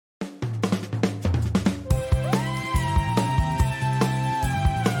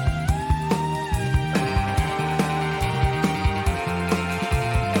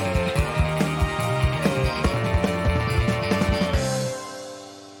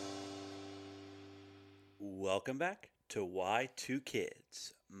Welcome back to Y2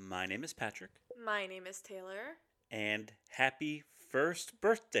 Kids. My name is Patrick, My name is Taylor. and happy first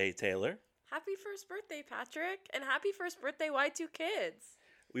birthday, Taylor. Happy first birthday, Patrick, and happy first birthday, Y2 Kids.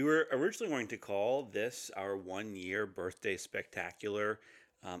 We were originally going to call this our 1 year birthday spectacular,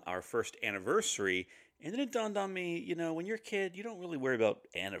 our first anniversary, and then it dawned on me, when you're a kid, you don't really worry about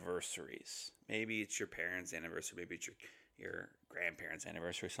anniversaries. Maybe it's your parents' anniversary, maybe it's your grandparents'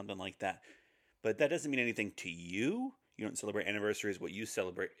 anniversary, something like that. But that doesn't mean anything to you. You don't celebrate anniversaries. What you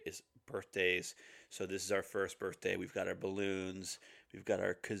celebrate is birthdays. So this is our first birthday. We've got our balloons. We've got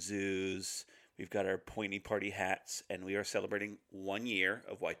our kazoos. We've got our pointy party hats. And we are celebrating 1 year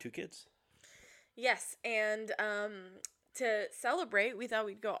of Y2 Kids. Yes, and to celebrate, we thought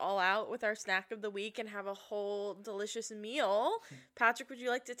we'd go all out with our snack of the week and have a whole delicious meal. Patrick, would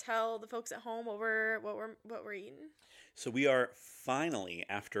you like to tell the folks at home what we're eating? So we are finally,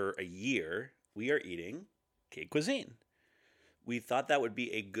 after a year, we are eating kid cuisine. We thought that would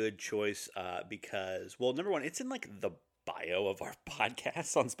be a good choice because, well, number one, it's in like the bio of our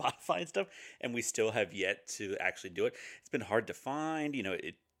podcast on Spotify and stuff, and we still have yet to actually do it. It's been hard to find.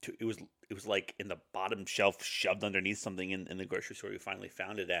 It was like in the bottom shelf, shoved underneath something in the grocery store. We finally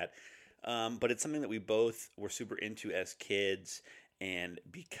found it at, but it's something that we both were super into as kids. And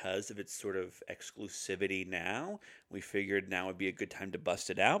because of its sort of exclusivity now, we figured now would be a good time to bust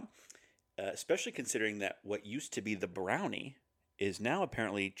it out. Especially considering that what used to be the brownie is now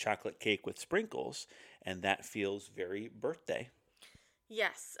apparently chocolate cake with sprinkles, and that feels very birthday.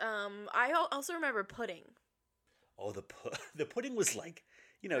 Yes, I also remember pudding. Oh, the pudding was like,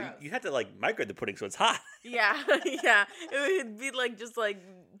 Gross. you had to like microwave the pudding so it's hot. Yeah, yeah, it would be like just like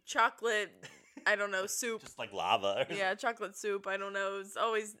chocolate. I don't know, soup. Just like lava. Yeah, chocolate soup. I don't know.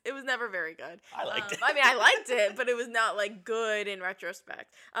 It was never very good. I liked it. I mean, I liked it, but it was not like good in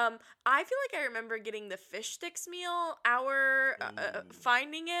retrospect. I feel like I remember getting the fish sticks meal.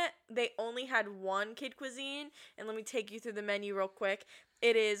 Finding it, they only had one kid cuisine, and let me take you through the menu real quick.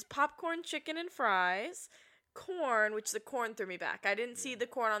 It is popcorn, chicken, and fries. Corn, which the corn threw me back. I didn't see the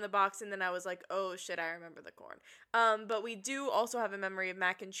corn on the box, and then I was like, oh shit, I remember the corn. But we do also have a memory of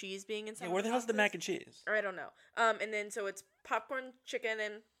mac and cheese being inside. Yeah, where the hell's the mac and cheese? Or I don't know. And then so it's popcorn, chicken,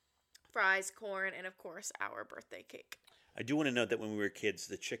 and fries, corn, and of course our birthday cake. I do want to note that when we were kids,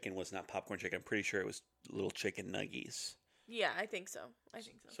 the chicken was not popcorn chicken. I'm pretty sure it was little chicken nuggies. Yeah, I think so.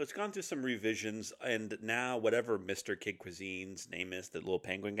 So it's gone through some revisions, and now whatever Mr. Kid Cuisine's name is, the little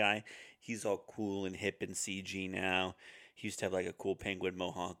penguin guy, he's all cool and hip and CG now. He used to have like a cool penguin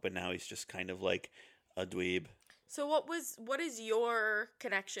mohawk, but now he's just kind of like a dweeb. So what is your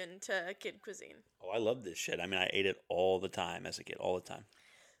connection to kid cuisine? Oh, I love this shit. I mean, I ate it all the time as a kid, all the time.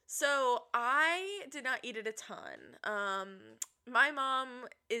 So I did not eat it a ton. My mom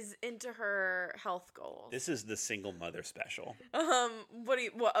is into her health goals. This is the single mother special.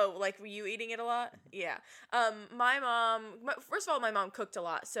 Like were you eating it a lot? Yeah. My mom, first of all, my mom cooked a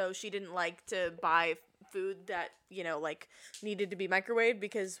lot, so she didn't like to buy food that, like needed to be microwaved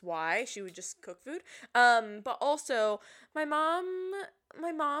because why? She would just cook food. But also my mom,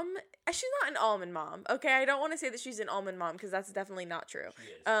 she's not an almond mom. Okay, I don't want to say that she's an almond mom because that's definitely not true.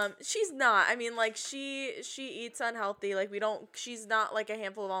 She's not. I mean, like she eats unhealthy. Like she's not like a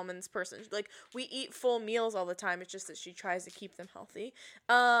handful of almonds person. Like we eat full meals all the time. It's just that she tries to keep them healthy.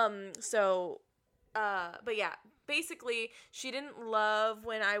 But yeah, basically, she didn't love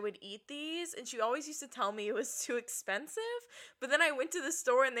when I would eat these, and she always used to tell me it was too expensive. But then I went to the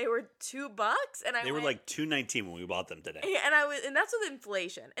store and they were $2, and they were like $2.19 when we bought them today. Yeah, and that's with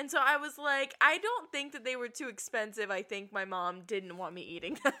inflation. And so I was like, I don't think that they were too expensive. I think my mom didn't want me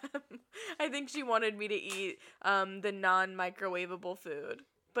eating them. I think she wanted me to eat the non-microwavable food.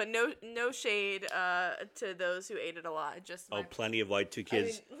 But no shade to those who ate it a lot. Plenty of Y2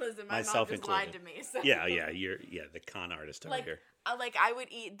 Kids. I mean, listen, my myself mom just included. lied to me. So. Yeah, you're the con artist over here. I would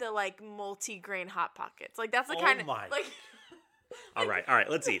eat the multi-grain Hot Pockets. Like that's the kind of like. All right.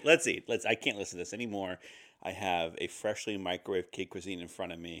 Let's eat. I can't listen to this anymore. I have a freshly microwaved kid cuisine in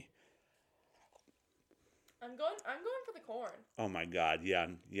front of me. I'm going for the corn. Oh my god, yeah.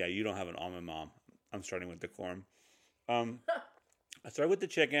 You don't have an almond mom. I'm starting with the corn. I started with the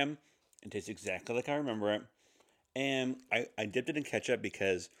chicken. It tastes exactly like I remember it. And I dipped it in ketchup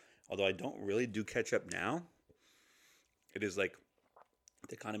because, although I don't really do ketchup now, it is like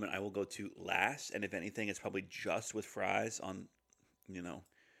the condiment I will go to last. And if anything, it's probably just with fries on,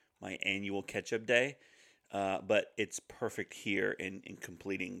 my annual ketchup day. But it's perfect here in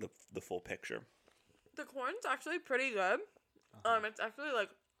completing the full picture. The corn's actually pretty good. It's actually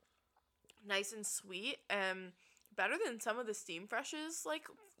nice and sweet and better than some of the Steam Fresh's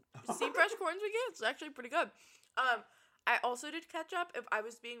Steamed fresh corns we get. It's actually pretty good. I also did ketchup. If I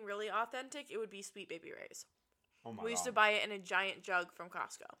was being really authentic, it would be Sweet Baby Ray's. Oh my We used to God. buy it in a giant jug from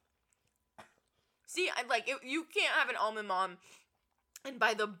Costco. See, you can't have an almond mom and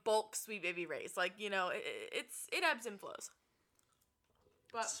buy the bulk Sweet Baby Ray's. Like, you know, it ebbs and flows.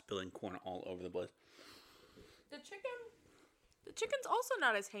 But Spilling corn all over the place. the chicken's also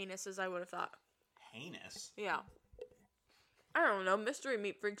not as heinous as I would have thought. Heinous. Yeah. I don't know. Mystery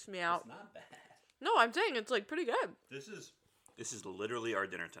meat freaks me out. It's not bad. No, I'm saying it's like pretty good. This is literally our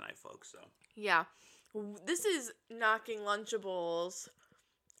dinner tonight, folks. So Yeah. This is knocking Lunchables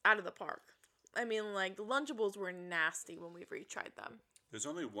out of the park. I mean, like, Lunchables were nasty when we retried them. there's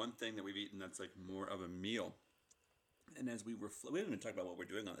only one thing that we've eaten that's like more of a meal. And as we haven't even talked about what we're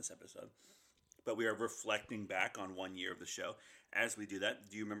doing on this episode, but we are reflecting back on 1 year of the show. As we do that,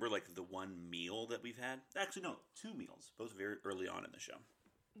 do you remember like the one meal that we've had? Actually, no, 2 meals, both very early on in the show.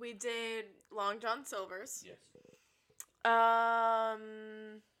 We did Long John Silver's. Yes. I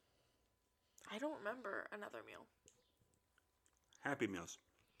don't remember another meal. Happy Meals.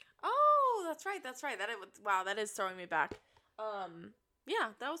 Oh, that's right. Wow, that is throwing me back. Yeah,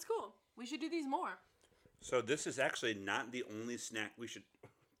 that was cool. We should do these more. So this is actually not the only snack we should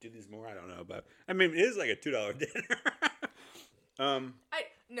do these more. I don't know, but I mean, it is like a $2 dinner.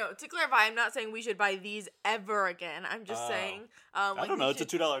 No, to clarify, I'm not saying we should buy these ever again. I'm just saying. I don't know. It's a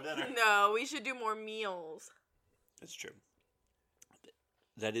 $2 dinner. No, we should do more meals. That's true.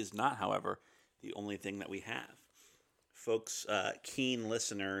 That is not, however, the only thing that we have. Folks, keen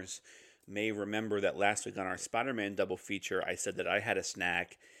listeners may remember that last week on our Spider-Man double feature, I said that I had a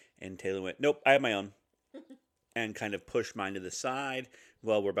snack, and Taylor went, "Nope, I have my own," and kind of pushed mine to the side.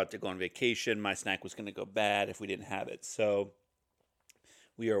 Well, we're about to go on vacation. My snack was going to go bad if we didn't have it. So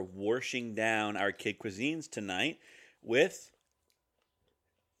we are washing down our kid cuisines tonight with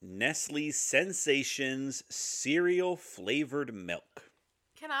Nestle Sensations cereal flavored milk.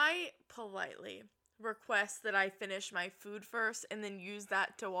 Can I politely request that I finish my food first and then use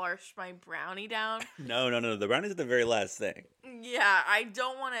that to wash my brownie down? No. The brownies are the very last thing. Yeah, I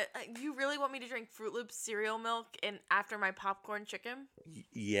don't want to. You really want me to drink Fruit Loops cereal milk and after my popcorn chicken?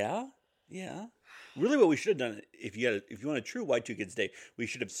 Yeah. Really, what we should have done, if you want a true Y2 Kids Day, we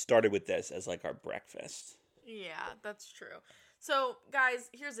should have started with this as like our breakfast. Yeah, that's true. So, guys,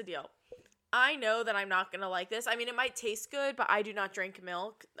 here's the deal. I know that I'm not going to like this. I mean, it might taste good, but I do not drink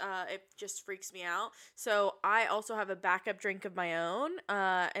milk. It just freaks me out. So I also have a backup drink of my own,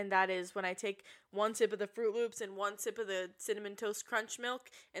 and that is when I take 1 sip of the Fruit Loops and 1 sip of the Cinnamon Toast Crunch milk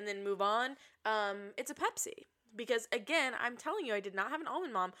and then move on. It's a Pepsi. Because, again, I'm telling you, I did not have an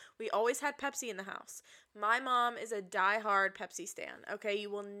almond mom. We always had Pepsi in the house. My mom is a diehard Pepsi stan, okay? You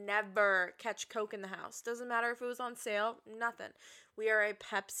will never catch Coke in the house. Doesn't matter if it was on sale, nothing. We are a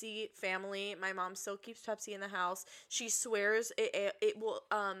Pepsi family. My mom still keeps Pepsi in the house. She swears it will,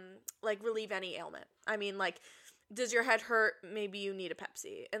 relieve any ailment. I mean, like, does your head hurt? Maybe you need a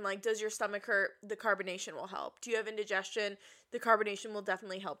Pepsi. And, like, does your stomach hurt? The carbonation will help. Do you have indigestion? The carbonation will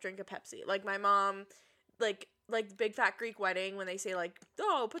definitely help. Drink a Pepsi. Like, my mom, like the Big Fat Greek Wedding, when they say, like,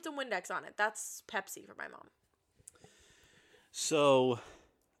 oh, put some Windex on it. That's Pepsi for my mom. So,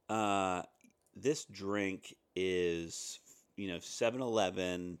 this drink is,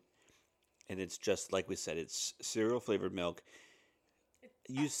 7-Eleven, and it's just, like we said, it's cereal flavored milk.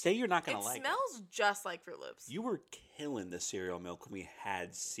 You say you're not going to like it. It smells just like Fruit Loops. You were killing the cereal milk when we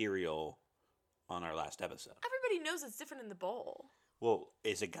had cereal on our last episode. Everybody knows it's different in the bowl. Well,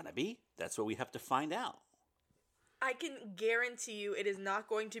 is it going to be? That's what we have to find out. I can guarantee you it is not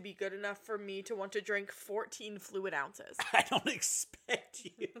going to be good enough for me to want to drink 14 fluid ounces. I don't expect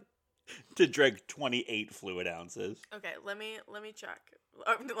you to drink 28 fluid ounces. Okay, let me check.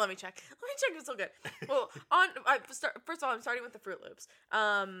 Let me check if it's still good. Well, first of all, I'm starting with the Fruit Loops.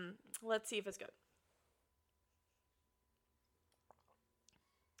 Let's see if it's good.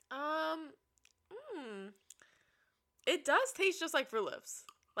 It does taste just like Fruit Loops.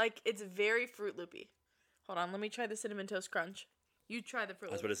 Like, it's very Fruit Loopy. Hold on, let me try the Cinnamon Toast Crunch. You try the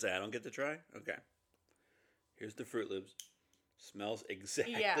Fruit Loops. I was about to say, I don't get to try? Okay. Here's the Fruit Loops. Smells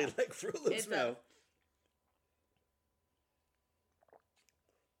exactly like Fruit Loops smell.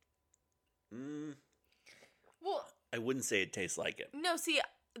 Well, I wouldn't say it tastes like it. No, see,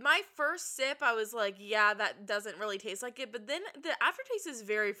 my first sip, I was like, yeah, that doesn't really taste like it. But then the aftertaste is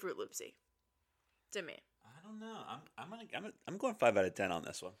very Fruit Loopsy to me. I don't know. I'm going 5 out of 10 on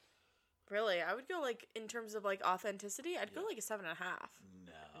this one. Really? I would go, like, in terms of, like, authenticity, I'd go, like, a 7.5.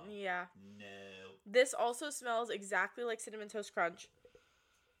 No. Yeah. No. This also smells exactly like Cinnamon Toast Crunch.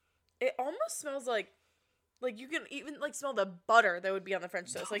 It almost smells like Like you can even like smell the butter that would be on the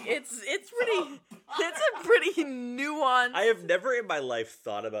French toast. Like it's pretty it's a pretty nuanced. I have never in my life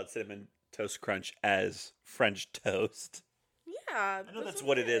thought about Cinnamon Toast Crunch as French toast. Yeah. I know that's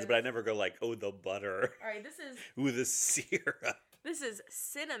what it is, but I never go like, oh, the butter. All right, this is Ooh, the syrup. This is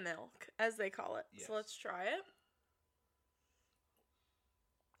Cinnamilk, as they call it. Yes. So let's try it.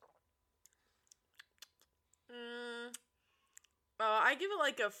 I give it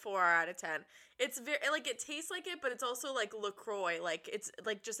like a 4 out of 10. It's very like it tastes like it, but it's also like LaCroix. Like it's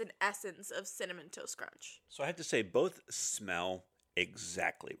like just an essence of Cinnamon Toast Crunch. So I have to say, both smell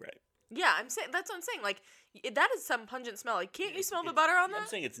exactly right. Yeah, I'm saying that's what I'm saying. Like that is some pungent smell. Like, can't you smell the butter on that? I'm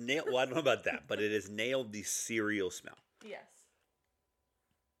saying it's nailed. Well, I don't know about that, but it has nailed the cereal smell. Yes.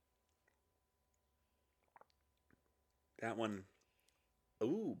 That one.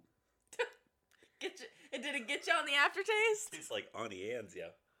 Ooh. Did it get you on the aftertaste? It's like Auntie Anne's, yeah.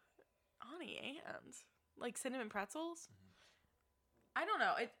 Auntie Anne's? Like cinnamon pretzels? I don't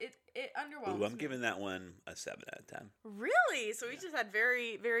know. It underwhelms Ooh, I'm me. giving that one a 7 out of 10. Really? So we just had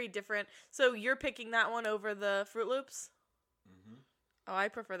very, very different. So you're picking that one over the Fruit Loops? Mm-hmm. Oh, I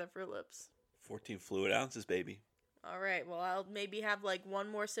prefer the Fruit Loops. 14 fluid ounces, baby. All right. Well, I'll maybe have like one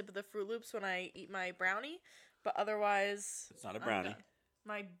more sip of the Fruit Loops when I eat my brownie, but otherwise, It's not a I'm brownie. good.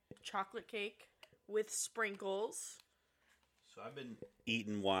 My chocolate cake with sprinkles. So I've been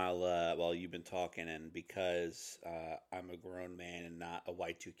eating while you've been talking, and because I'm a grown man and not a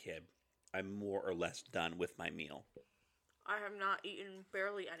Y2 kid, I'm more or less done with my meal. I have not eaten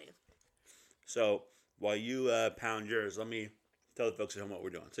barely any. So while you pound yours, let me tell the folks at home what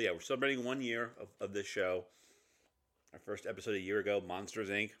we're doing. So yeah, we're celebrating 1 year of this show. Our first episode a year ago, Monsters,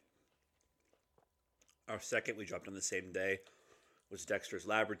 Inc. Our second, we dropped on the same day, was Dexter's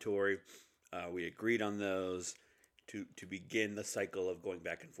Laboratory. We agreed on those to begin the cycle of going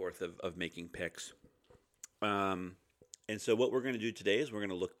back and forth of making picks. And so what we're going to do today is we're going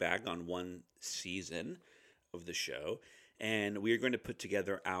to look back on one season of the show, and we are going to put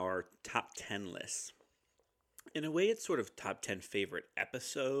together our top 10 lists. In a way, it's sort of top 10 favorite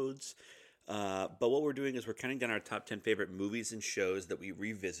episodes, but what we're doing is we're counting down our top 10 favorite movies and shows that we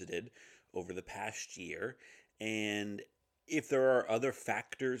revisited over the past year, and if there are other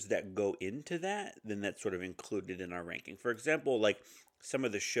factors that go into that, then that's sort of included in our ranking. For example, like some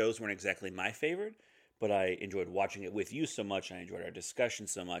of the shows weren't exactly my favorite, but I enjoyed watching it with you so much, and I enjoyed our discussion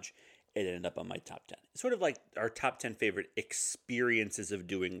so much, it ended up on my top 10. It's sort of like our top 10 favorite experiences of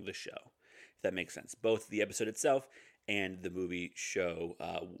doing the show, if that makes sense. Both the episode itself and the movie, show,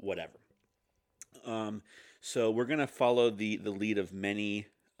 whatever. So we're going to follow the lead of many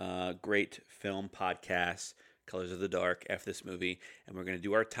great film podcasts, Colors of the Dark, F This Movie, and we're going to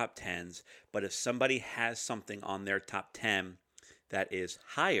do our top 10s. But if somebody has something on their top 10 that is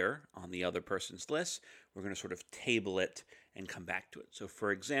higher on the other person's list, we're going to sort of table it and come back to it. So,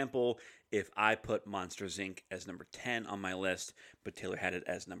 for example, if I put Monsters, Inc. as number 10 on my list, but Taylor had it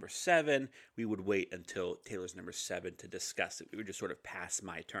as number 7, we would wait until Taylor's number 7 to discuss it. We would just sort of pass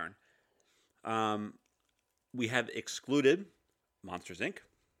my turn. We have excluded Monsters, Inc.,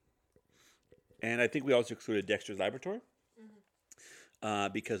 and I think we also excluded Dexter's Laboratory.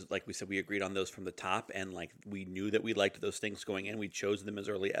 Because, like we said, we agreed on those from the top, and like we knew that we liked those things going in. We chose them as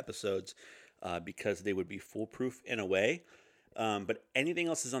early episodes because they would be foolproof in a way. But anything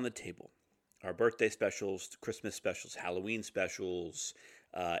else is on the table. Our birthday specials, Christmas specials, Halloween specials,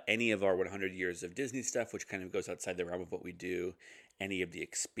 any of our 100 years of Disney stuff, which kind of goes outside the realm of what we do, any of the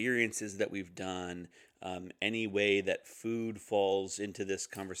experiences that we've done, any way that food falls into this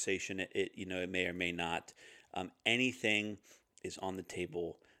conversation, it may or may not. Anything is on the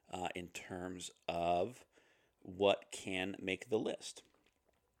table in terms of what can make the list.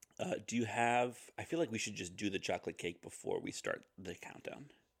 Do you have... I feel like we should just do the chocolate cake before we start the countdown.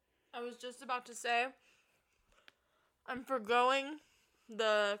 I was just about to say, I'm forgoing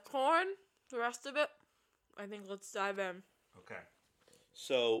the corn, the rest of it. I think let's dive in. Okay.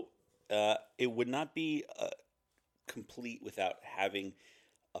 So it would not be complete without having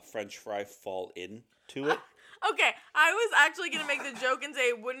a French fry fall into it. Okay, I was actually going to make the joke and say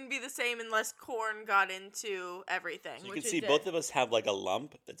it wouldn't be the same unless corn got into everything. So you can see both of us have like a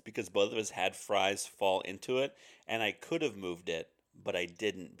lump. That's because both of us had fries fall into it. And I could have moved it, but I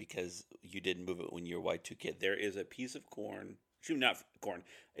didn't because you didn't move it when you were Y2 kid. There is a piece of corn. Excuse me, not corn.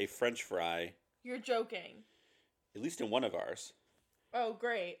 A French fry. You're joking. At least in one of ours. Oh,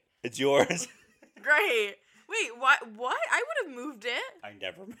 great. It's yours. Great. Wait, what? I would have moved it. I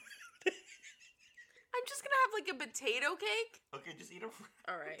never moved. I'm just going to have like a potato cake. Okay, just eat it.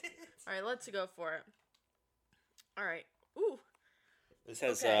 All right. All right, let's go for it. All right. Ooh. This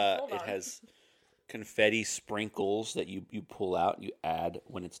has Okay, hold it on. has confetti sprinkles that you pull out, you add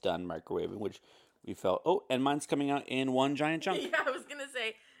when it's done microwaving, which we felt, oh, and mine's coming out in one giant chunk. Yeah, I was gonna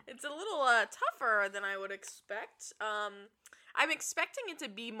say it's a little tougher than I would expect. I'm expecting it to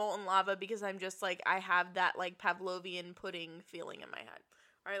be molten lava because I'm just like I have that like Pavlovian pudding feeling in my head.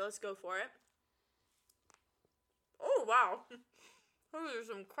 All right, let's go for it. Oh wow, those are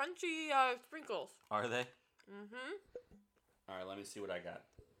some crunchy sprinkles. Are they? Mm-hmm. All right, let me see what I got.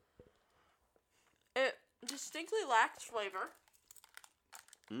 It distinctly lacks flavor.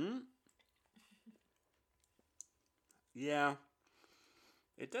 Yeah.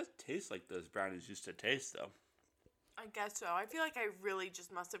 It does taste like those brownies used to taste, though. I guess so. I feel like I really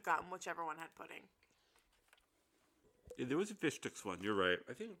just must have gotten whichever one had pudding. Yeah, there was a fish sticks one. You're right.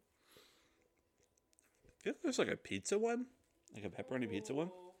 I feel like there's like a pizza one, like a pepperoni pizza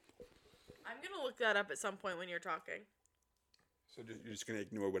one. I'm gonna look that up at some point when you're talking. So you're just gonna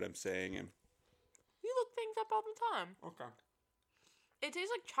ignore what I'm saying and. You look things up all the time. Okay. It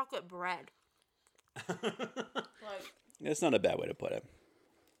tastes like chocolate bread. Like That's not a bad way to put it.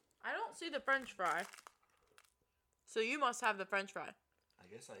 I don't see the French fry. So you must have the French fry.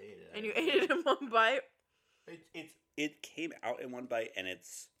 I guess I ate it. And you ate it in one bite? It came out in one bite, and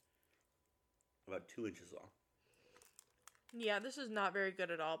it's about 2 inches long. Yeah, this is not very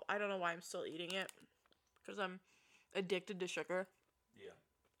good at all. I don't know why I'm still eating it. Because I'm addicted to sugar. Yeah.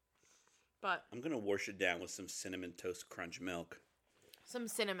 But I'm going to wash it down with some Cinnamon Toast Crunch milk. some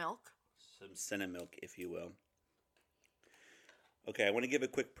Cinnamilk. Some Cinnamilk, if you will. Okay, I want to give a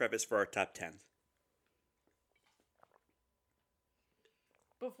quick preface for our top 10.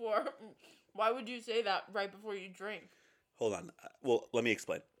 Before, why would you say that right before you drink? Hold on. Well, let me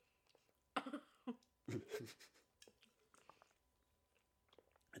explain.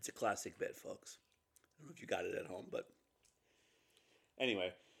 It's a classic bit, folks. I don't know if you got it at home, but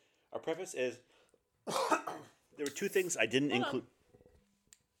anyway, our preface is there were two things I didn't include.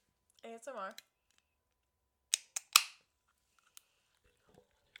 ASMR.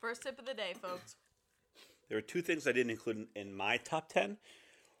 First tip of the day, folks. There were two things I didn't include in my top 10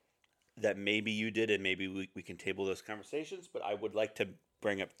 that maybe you did, and maybe we can table those conversations, but I would like to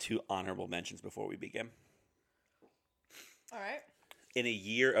bring up two honorable mentions before we begin. All right. In a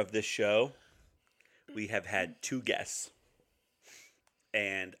year of this show, we have had two guests,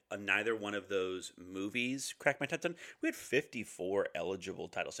 and neither one of those movies cracked my top 10. We had 54 eligible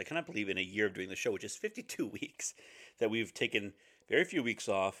titles. I cannot believe in a year of doing the show, which is 52 weeks, that we've taken very few weeks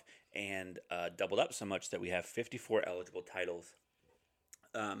off and doubled up so much that we have 54 eligible titles.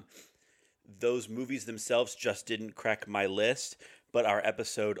 Those movies themselves just didn't crack my list, but our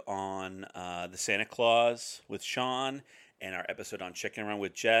episode on the Santa Claus with Sean and our episode on Checking Around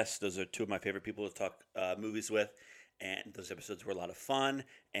with Jess, those are two of my favorite people to talk movies with, and those episodes were a lot of fun,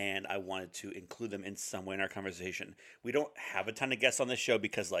 and I wanted to include them in some way in our conversation. We don't have a ton of guests on this show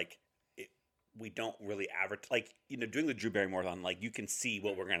because, we don't really advertise, doing the Drew Barrymore on, you can see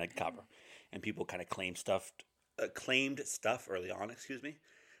what we're going to cover, and people kind of claimed stuff early on,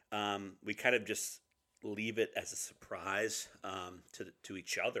 we kind of just leave it as a surprise to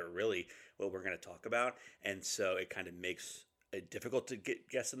each other, really, what we're going to talk about. And so it kind of makes it difficult to get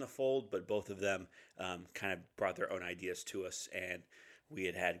guests in the fold, but both of them kind of brought their own ideas to us. And we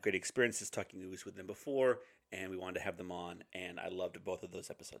had great experiences talking movies with them before, and we wanted to have them on. And I loved both of those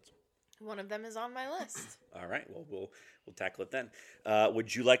episodes. One of them is on my list. All right. Well, we'll tackle it then.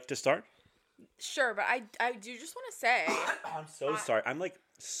 Would you like to start? Sure, but I do just want to say... I'm so sorry. I'm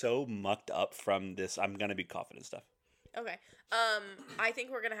so mucked up from this. I'm going to be coughing and stuff. Okay. I think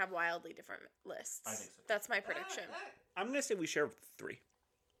we're going to have wildly different lists. I think so. That's my prediction. I'm going to say we share 3.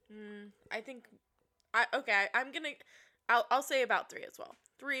 I think... I'm going to... I'll say about 3 as well.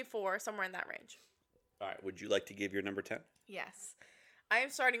 3, 4, somewhere in that range. All right. Would you like to give your number 10? Yes. I am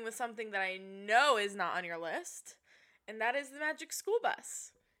starting with something that I know is not on your list, and that is the Magic School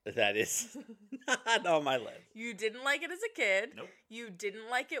Bus. That is not on my list. You didn't like it as a kid. Nope. You didn't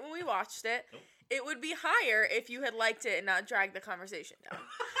like it when we watched it. Nope. It would be higher if you had liked it and not dragged the conversation down.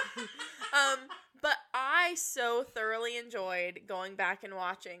 But I so thoroughly enjoyed going back and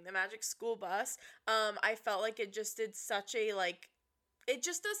watching the Magic School Bus. I felt like it just did such a, it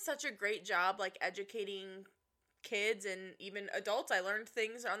just does such a great job, educating kids and even adults. I learned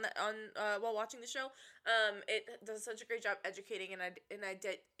things while watching the show. It does such a great job educating in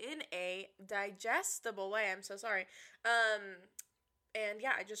a digestible way. I'm so sorry. And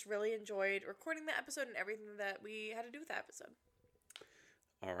yeah, I just really enjoyed recording the episode and everything that we had to do with that episode.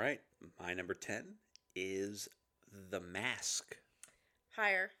 All right. My number 10 is The Mask.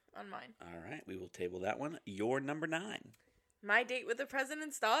 Higher on mine. All right. We will table that one. Your number 9. My Date with the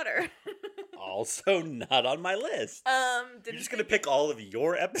President's Daughter. also not on my list. You're just gonna pick all of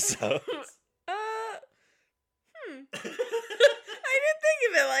your episodes. I didn't think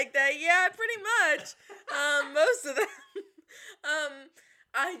of it like that. Yeah, pretty much. Most of them.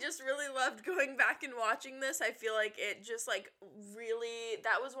 I just really loved going back and watching this. I feel like it just like really,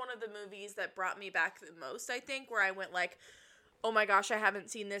 that was one of the movies that brought me back the most, I think, where I went like, oh my gosh, I haven't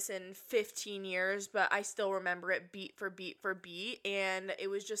seen this in 15 years, but I still remember it beat for beat for beat. And it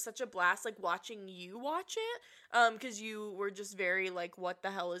was just such a blast, like, watching you watch it, because you were just very, like, what the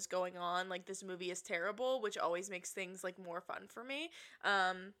hell is going on? Like, this movie is terrible, which always makes things, like, more fun for me.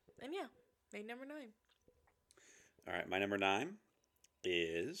 And yeah, made number 9. All right, my number 9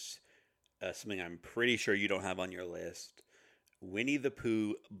 is something I'm pretty sure you don't have on your list. Winnie the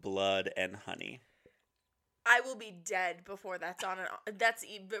Pooh, Blood and Honey. I will be dead before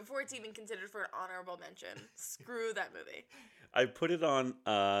before it's even considered for an honorable mention. Screw that movie. I put it on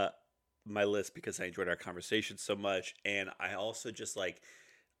my list because I enjoyed our conversation so much, and I also just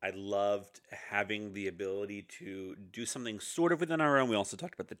I loved having the ability to do something sort of within our realm. We also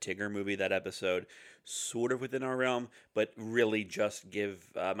talked about the Tigger movie that episode, sort of within our realm, but really just give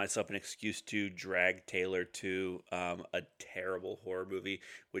myself an excuse to drag Taylor to a terrible horror movie,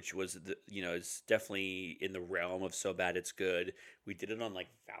 which was is definitely in the realm of so bad it's good. We did it on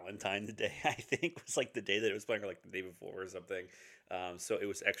Valentine's Day, I think was the day that it was playing, or the day before or something. So it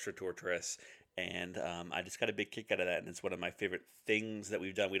was extra torturous. And I just got a big kick out of that, and it's one of my favorite things that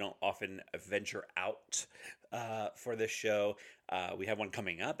we've done. We don't often venture out for this show. We have one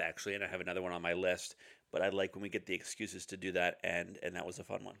coming up, actually, and I have another one on my list. But I like when we get the excuses to do that, and that was a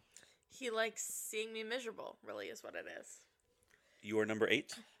fun one. He likes seeing me miserable, really is what it is. Your number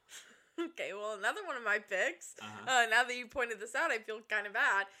 8? Okay, well, another one of my picks. Now that you pointed this out, I feel kind of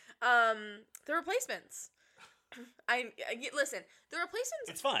bad. The Replacements. Listen, The Replacements.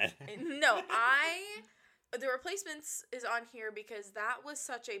 It's fine. No, The Replacements is on here because that was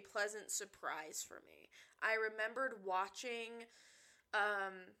such a pleasant surprise for me. I remembered watching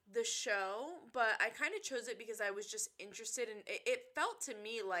the show, but I kind of chose it because I was just interested in it. It felt to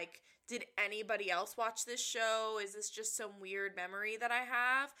me like, did anybody else watch this show? Is this just some weird memory that I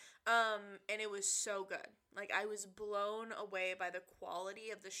have? And it was so good. I was blown away by the quality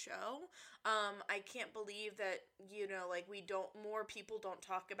of the show. I can't believe that, more people don't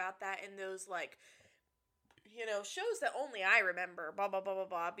talk about that in those, shows that only I remember, blah, blah, blah, blah,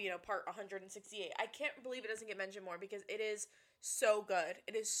 blah, part 168. I can't believe it doesn't get mentioned more because it is so good.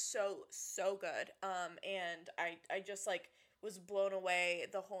 It is so, so good. And I just, was blown away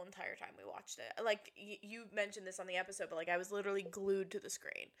the whole entire time we watched it. You mentioned this on the episode, but, I was literally glued to the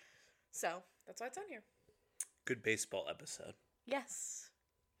screen. So, that's why it's on here. Good baseball episode. Yes.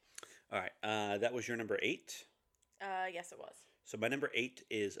 All right. That was your number 8? Yes, it was. So my number 8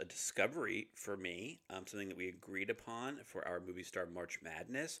 is a discovery for me, something that we agreed upon for our Movie Star March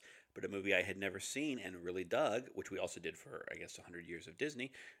Madness, but a movie I had never seen and really dug, which we also did for, 100 Years of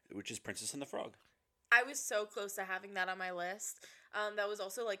Disney, which is Princess and the Frog. I was so close to having that on my list. That was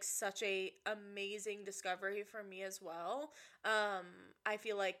also such a amazing discovery for me as well. I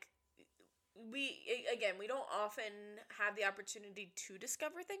feel like we don't often have the opportunity to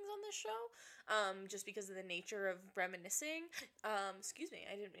discover things on this show, just because of the nature of reminiscing. Excuse me,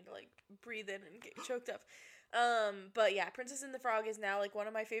 I didn't mean to breathe in and get choked up. But yeah, Princess and the Frog is now one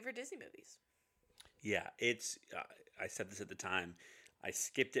of my favorite Disney movies. Yeah, it's. I said this at the time. I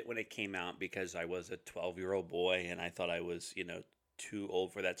skipped it when it came out because I was a 12-year-old boy and I thought I was, too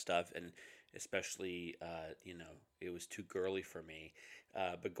old for that stuff, and especially, it was too girly for me.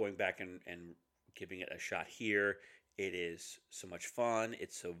 But going back and giving it a shot here, it is so much fun.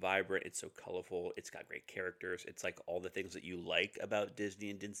 It's so vibrant. It's so colorful. It's got great characters. It's all the things that you like about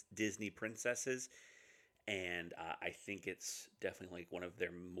Disney and Disney princesses. And I think it's definitely one of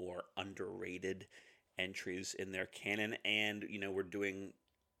their more underrated entries in their canon. And, we're doing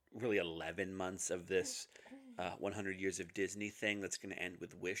really 11 months of this 100 Years of Disney thing that's going to end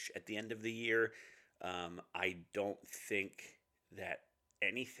with Wish at the end of the year. I don't think that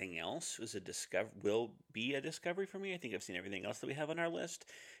anything else will be a discovery for me. I think I've seen everything else that we have on our list,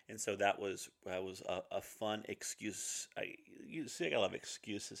 and so that was a fun excuse. You see, I love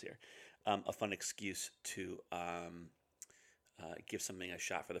excuses here. A fun excuse to give something a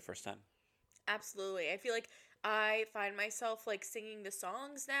shot for the first time. Absolutely. I feel like I find myself singing the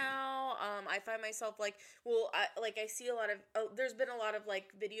songs now. I find myself I see a lot of there's been a lot of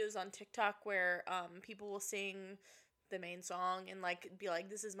videos on TikTok where people will sing the main song and be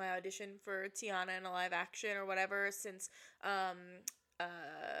this is my audition for Tiana in a live action or whatever, since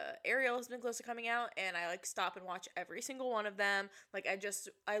Ariel has been close to coming out, and I like stop and watch every single one of them. Like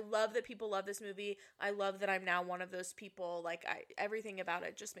I love that people love this movie. I love that I'm now one of those people. Like everything about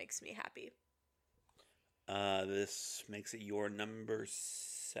it just makes me happy. This makes it your number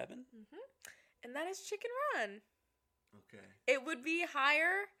 7. And that is Chicken Run. Okay. It would be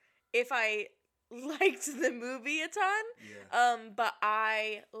higher if I liked the movie a ton. Yeah. But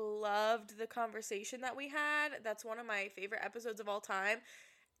I loved the conversation that we had. That's one of my favorite episodes of all time.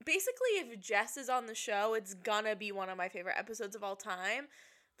 Basically, if Jess is on the show, it's gonna be one of my favorite episodes of all time.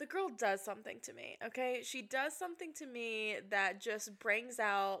 The girl does something to me, okay? She does something to me that just brings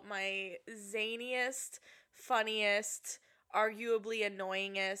out my zaniest, funniest, arguably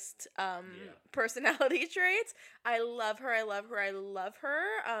annoyingest personality traits. I love her. I love her. I love her.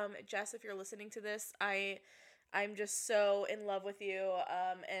 Jess, if you're listening to this, I'm just so in love with you,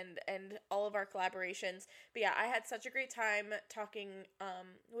 and all of our collaborations. But yeah, I had such a great time talking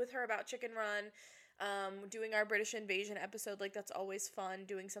with her about Chicken Run. Doing our British Invasion episode, like that's always fun,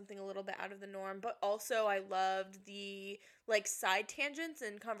 doing something a little bit out of the norm, but also I loved the like side tangents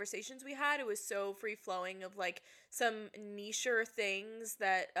and conversations we had. It was so free flowing of like some nicher things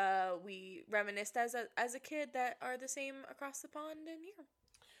that we reminisced as a kid that are the same across the pond and here.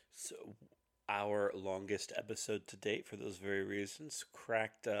 So our longest episode to date for those very reasons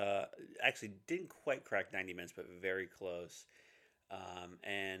cracked, actually didn't quite crack 90 minutes, but very close.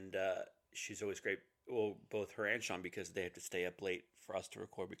 And she's always great. Well, both her and Sean, because they have to stay up late for us to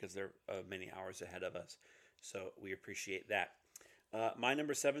record because they're many hours ahead of us. So we appreciate that. My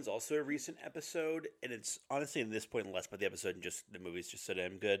number 7 is also a recent episode, and it's honestly at this point less about the episode and just the movie's just so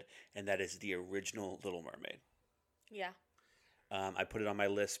damn good, and that is the original Little Mermaid. Yeah. I put it on my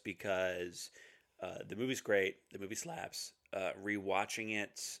list because the movie's great. The movie slaps. Rewatching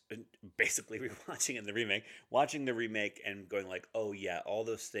it, basically rewatching it in the remake, watching the remake and going like, oh yeah, all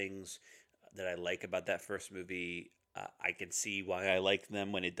those things that I like about that first movie, I can see why I like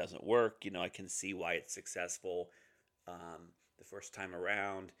them when it doesn't work. You know, I can see why it's successful the first time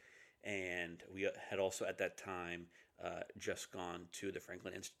around. And we had also at that time just gone to the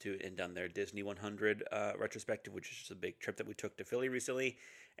Franklin Institute and done their Disney 100 retrospective, which is just a big trip that we took to Philly recently.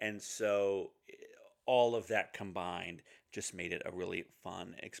 And so all of that combined just made it a really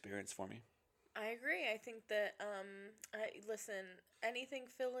fun experience for me. I agree. I think that, listen, anything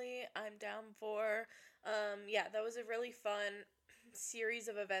Philly, I'm down for. Yeah, that was a really fun series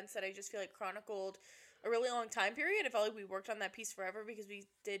of events that I just feel like chronicled a really long time period. I felt like we worked on that piece forever because we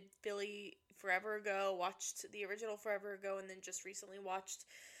did Philly forever ago, watched the original forever ago, and then just recently watched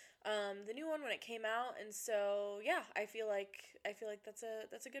the new one when it came out. And so, yeah, I feel like that's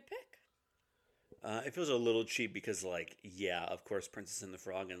a good pick. It feels a little cheap because, like, yeah, of course, Princess and the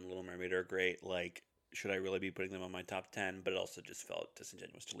Frog and Little Mermaid are great. Like, should I really be putting them on my top 10? But it also just felt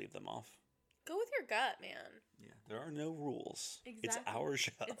disingenuous to leave them off. Go with your gut, man. Yeah, there are no rules. Exactly. It's our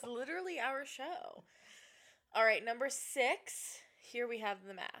show. It's literally our show. All right, number 6. Here we have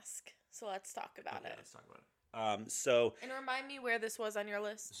The Mask. So let's talk about it. Let's talk about it. And remind me where this was on your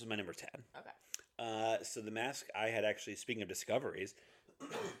list. This is my number 10. Okay. So The Mask, I had actually, speaking of discoveries,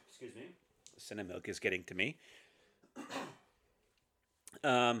 excuse me, Cinnamilk is getting to me.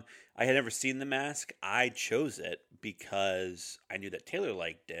 I had never seen The Mask. I chose it because I knew that Taylor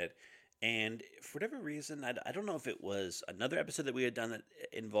liked it. And for whatever reason, I don't know if it was another episode that we had done that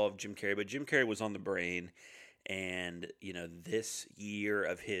involved Jim Carrey, but Jim Carrey was on the brain. And, you know, this year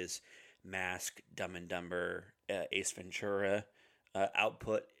of his Mask, Dumb and Dumber, Ace Ventura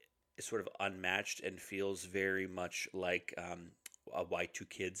output is sort of unmatched and feels very much like a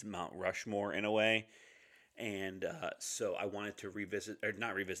Y2Kids Mount Rushmore in a way. And so I wanted to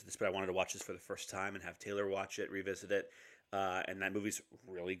not revisit this, but I wanted to watch this for the first time and have Taylor watch it, revisit it. And that movie's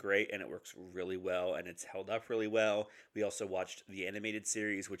really great, and it works really well, and it's held up really well. We also watched the animated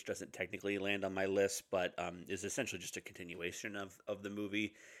series, which doesn't technically land on my list, but is essentially just a continuation of the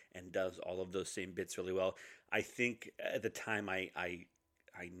movie and does all of those same bits really well. I think at the time I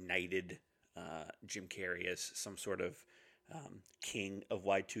knighted Jim Carrey as some sort of king of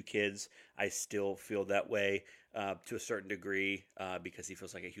Y2Kids. I still feel that way to a certain degree because he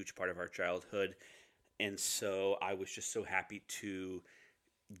feels like a huge part of our childhood. And so I was just so happy to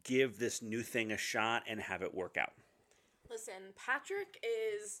give this new thing a shot and have it work out. Listen, Patrick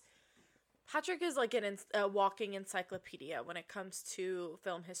is like a walking encyclopedia when it comes to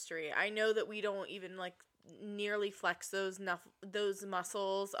film history. I know that we don't even like nearly flex those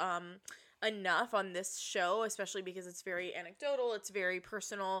muscles enough on this show, especially because it's very anecdotal, it's very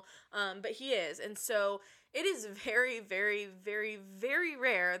personal, but he is. And so it is very, very, very, very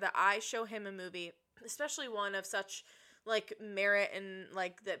rare that I show him a movie, especially one of such like merit and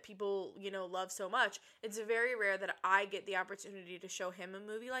like that people, you know, love so much. It's very rare that I get the opportunity to show him a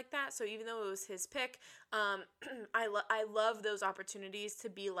movie like that. So even though it was his pick, I love those opportunities to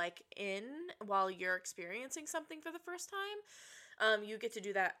be like in while you're experiencing something for the first time. You get to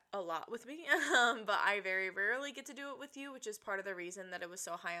do that a lot with me, but I very rarely get to do it with you, which is part of the reason that it was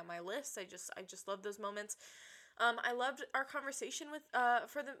so high on my list. I just love those moments. I loved our conversation with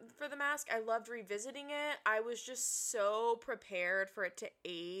for the mask. I loved revisiting it. I was just so prepared for it to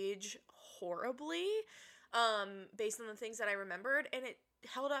age horribly, based on the things that I remembered, and it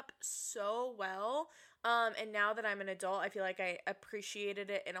held up so well. And now that I'm an adult, I feel like I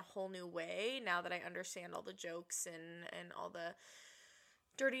appreciated it in a whole new way. Now that I understand all the jokes and all the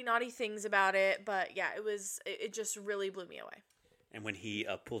dirty, naughty things about it. But yeah, it just really blew me away. And when he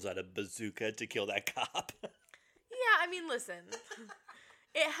pulls out a bazooka to kill that cop. Yeah, I mean, listen,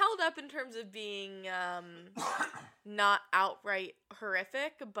 it held up in terms of being not outright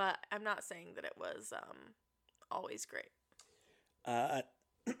horrific, but I'm not saying that it was always great. God,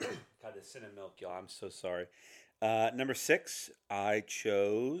 the cinnamon milk, y'all. I'm so sorry. Number 6, I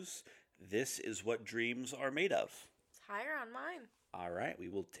chose This Is What Dreams Are Made Of. It's higher on mine. All right, we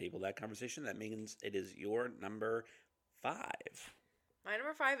will table that conversation. That means it is your number 5. My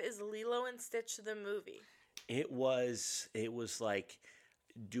number 5 is Lilo and Stitch the movie. It was like,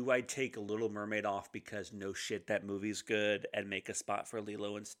 do I take Little Mermaid off because no shit, that movie's good, and make a spot for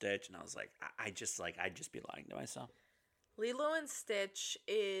Lilo and Stitch? And I was like, I'd just be lying to myself. Lilo and Stitch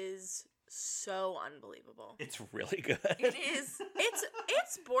is so unbelievable. It's really good. It is.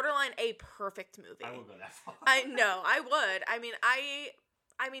 It's borderline a perfect movie. I will go that far. I know. I would.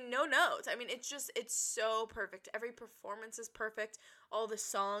 I mean, no notes. I mean, it's so perfect. Every performance is perfect. All the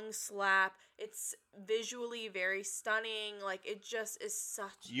songs slap. It's visually very stunning. Like, it just is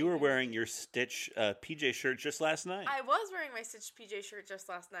such... You were wearing your Stitch PJ shirt just last night. I was wearing my Stitch PJ shirt just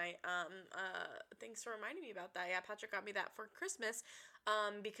last night. Thanks for reminding me about that. Yeah, Patrick got me that for Christmas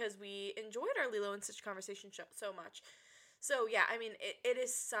because we enjoyed our Lilo and Stitch conversation show so much. So, yeah, I mean, it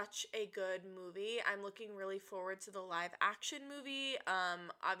is such a good movie. I'm looking really forward to the live action movie.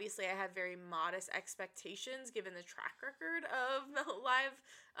 Obviously, I have very modest expectations given the track record of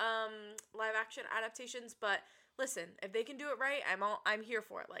live action adaptations. But listen, if they can do it right, I'm here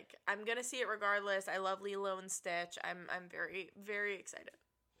for it. Like, I'm going to see it regardless. I love Lilo and Stitch. I'm very, very excited.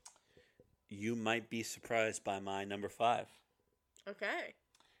 You might be surprised by my number 5. Okay.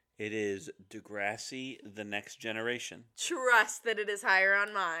 It is Degrassi, The Next Generation. Trust that it is higher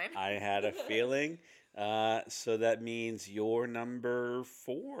on mine. I had a feeling. So that means you're number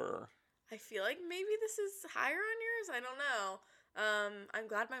 4. I feel like maybe this is higher on yours. I don't know. I'm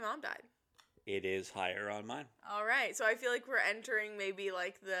glad my mom died. It is higher on mine. All right. So I feel like we're entering maybe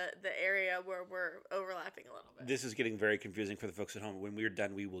like the area where we're overlapping a little bit. This is getting very confusing for the folks at home. When we're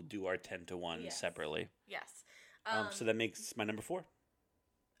done, we will do our 10 to 1 separately. Yes. So that makes my number 4.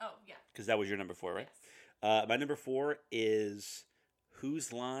 Oh, yeah. Because that was your number 4, right? Yes. My number 4 is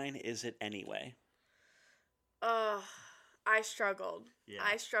Whose Line Is It Anyway? I struggled. Yeah.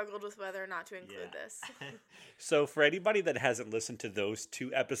 I struggled with whether or not to include this. So for anybody that hasn't listened to those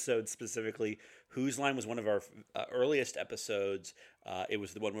 2 episodes specifically, Whose Line was one of our earliest episodes. It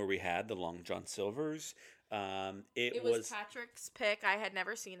was the one where we had the Long John Silvers. It was Patrick's pick. I had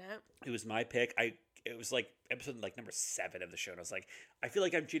never seen it. It was my pick. It was like episode like number 7 of the show, and I was like, I feel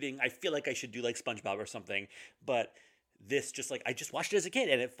like I'm cheating. I feel like I should do like SpongeBob or something, but this just like I just watched it as a kid,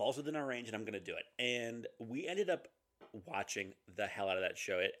 and it falls within our range, and I'm gonna do it. And we ended up watching the hell out of that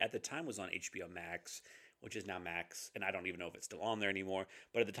show. It at the time was on HBO Max, which is now Max, and I don't even know if it's still on there anymore.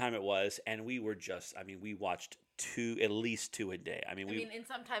 But at the time it was, and we were just, I mean, we watched at least 2 a day. I mean, and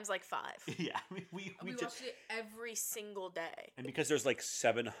sometimes like 5. Yeah, I mean, we just watched it every single day. And because there's like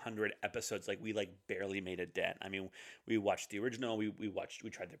 700 episodes, like we like barely made a dent. I mean, we watched the original, we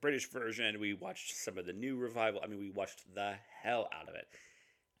tried the British version, we watched some of the new revival. I mean, we watched the hell out of it.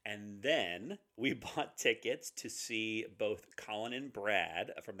 And then we bought tickets to see both Colin and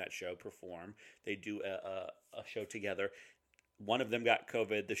Brad from that show perform. They do a show together. One of them got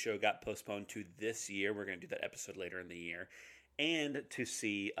COVID. The show got postponed to this year. We're going to do that episode later in the year. And to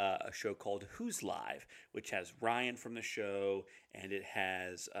see a show called Who's Live, which has Ryan from the show, and it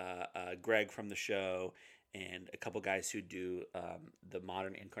has Greg from the show, and a couple guys who do the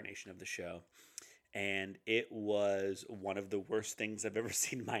modern incarnation of the show. And it was one of the worst things I've ever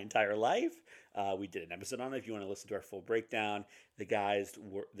seen in my entire life. We did an episode on it. If you want to listen to our full breakdown, the guys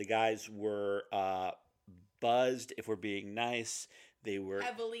were buzzed, if we're being nice. They were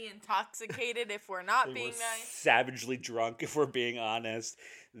heavily intoxicated if we're not they being were nice. savagely drunk, if we're being honest.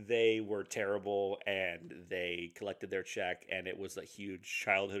 They were terrible, and they collected their check, and it was a huge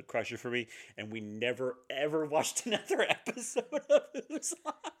childhood crusher for me. And we never ever watched another episode of Whose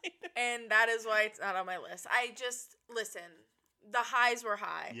Line. And that is why it's not on my list. I just listen. The highs were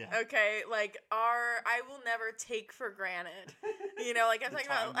high. Yeah. Okay, like I will never take for granted. You know, like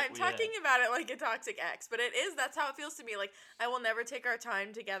I'm talking about it like a toxic ex, but that's how it feels to me. Like I will never take our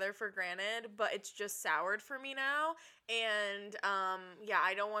time together for granted, but it's just soured for me now. And yeah,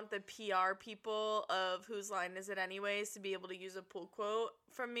 I don't want the PR people of Whose Line Is It Anyways to be able to use a pull quote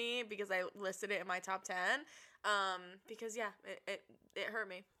from me because I listed it in my top 10. Because yeah, it hurt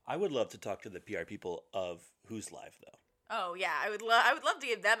me. I would love to talk to the PR people of Who's Live, though. Oh yeah, I would love to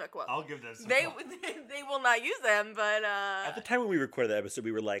give them a quote. I'll give them some They quotes. they will not use them, but At the time when we recorded that episode,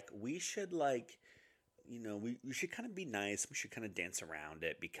 we were like, we should we should kind of be nice. We should kind of dance around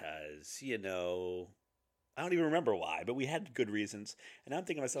it because, I don't even remember why, but we had good reasons. And I'm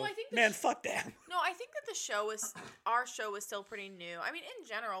thinking to myself, Well, I think man, fuck them. no, I think that our show was still pretty new. I mean, in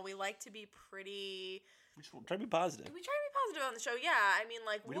general, we like to be pretty. We just try to be positive. We try to be positive on the show. Yeah, I mean,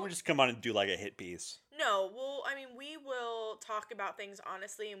 like We don't just come on and do like a hit piece. No, we will talk about things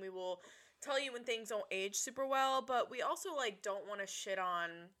honestly, and we will tell you when things don't age super well. But we also like don't want to shit on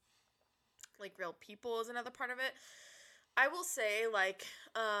like real people is another part of it. I will say like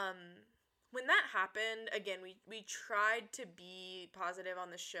when that happened, again, we tried to be positive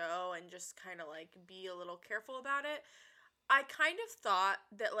on the show and just kind of like be a little careful about it. I kind of thought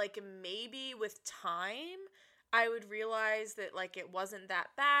that like maybe with time I would realize that like it wasn't that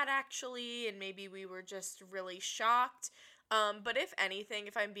bad actually, and maybe we were just really shocked. But if anything,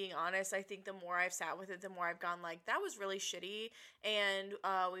 if I'm being honest, I think the more I've sat with it, the more I've gone like, that was really shitty, and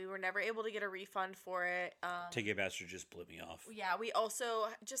we were never able to get a refund for it. Ticketmaster just blew me off. Yeah, we also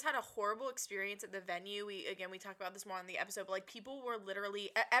just had a horrible experience at the venue. We talk about this more on the episode, but like people were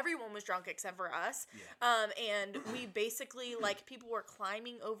literally, everyone was drunk except for us. Yeah. And we basically like people were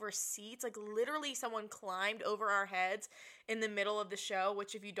climbing over seats, like literally someone climbed over our heads in the middle of the show,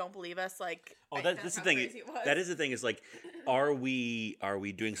 which if you don't believe us, like that's the thing. That is the thing is like, are we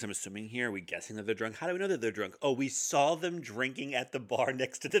doing some assuming here? Are we guessing that they're drunk? How do we know that they're drunk? Oh, we saw them drinking at the bar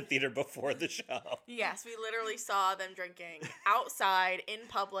next to the theater before the show. Yes, we literally saw them drinking outside in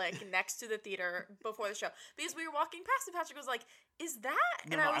public next to the theater before the show because we were walking past and Patrick was like, "Is that?"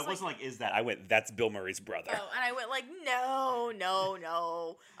 No, I wasn't like, "Is that?" I went, "That's Bill Murray's brother." Oh, and I went like, no.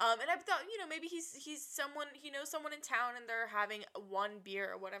 And I thought, maybe he's someone, he knows someone in town and they're having one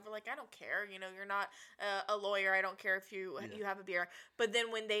beer or whatever. Like, I don't care. You're not a lawyer. I don't care if you have a beer. But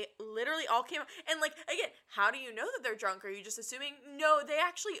then when they literally all came out, and like, again, how do you know that they're drunk? Are you just assuming? No, they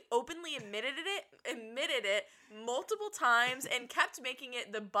actually openly admitted it multiple times and kept making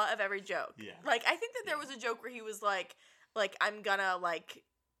it the butt of every joke. Yeah. Like, I think that there was a joke where he was like, I'm gonna like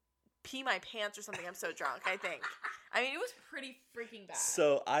pee my pants or something. I'm so drunk. I think. I mean, it was pretty freaking bad.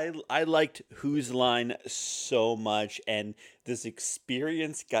 So I liked Whose Line so much, and this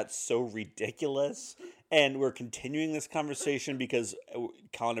experience got so ridiculous. And we're continuing this conversation because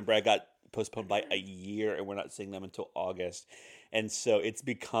Colin and Brad got postponed by a year, and we're not seeing them until August. And so it's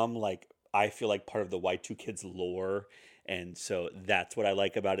become like, I feel like part of the Y2Kids lore. And so that's what I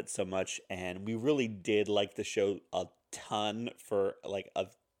like about it so much. And we really did like the show a ton for like a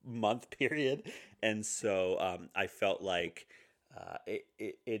month period. And so I felt like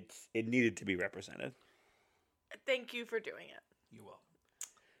it needed to be represented. Thank you for doing it. You're welcome.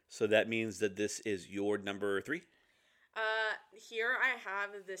 So that means that this is your number 3? Here I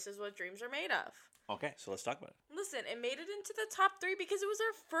have This Is What Dreams Are Made Of. Okay, so let's talk about it. Listen, it made it into the top 3 because it was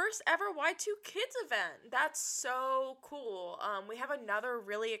our first ever Y2Kids event. That's so cool. We have another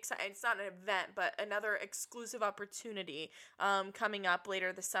really exciting, it's not an event, but another exclusive opportunity coming up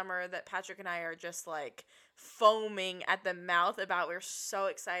later this summer that Patrick and I are just like foaming at the mouth about. We're so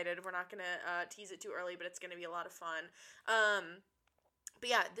excited. We're not going to tease it too early, but it's going to be a lot of fun. But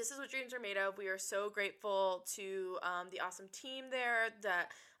yeah, This Is What Dreams Are Made Of. We are so grateful to the awesome team there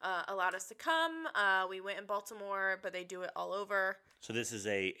that allowed us to come. We went in Baltimore, but they do it all over. So this is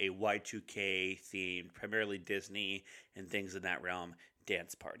a Y2K themed, primarily Disney and things in that realm,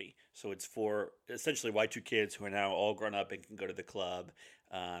 dance party. So it's for essentially Y2 kids who are now all grown up and can go to the club.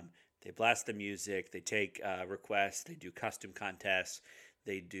 They blast the music. They take requests. They do costume contests.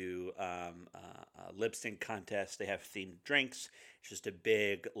 They do lip sync contests. They have themed drinks. It's just a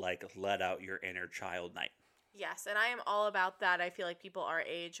big, like, let out your inner child night. Yes, and I am all about that. I feel like people our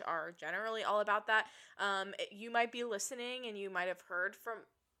age are generally all about that. You might be listening and you might have heard from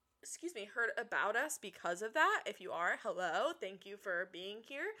heard about us because of that. If you are, hello, thank you for being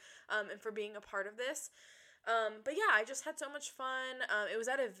here, and for being a part of this. But yeah, I just had so much fun. It was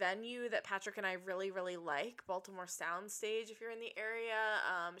at a venue that Patrick and I really, really like, Baltimore Soundstage, if you're in the area.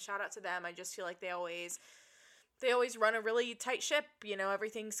 Shout out to them. I just feel like they always run a really tight ship. You know,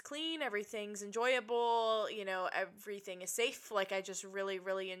 everything's clean, everything's enjoyable, you know, everything is safe. Like, I just really,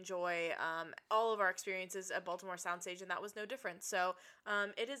 really enjoy all of our experiences at Baltimore Soundstage, and that was no different. So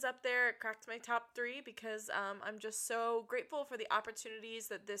it is up there. It cracked my top 3 because I'm just so grateful for the opportunities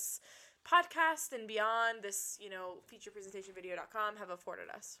that this podcast and beyond, this, you know, featurepresentationvideo.com have afforded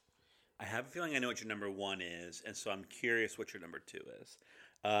us. I have a feeling I know what your number 1 is, and so I'm curious what your number 2 is.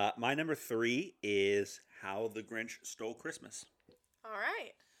 My number 3 is How the Grinch Stole Christmas. All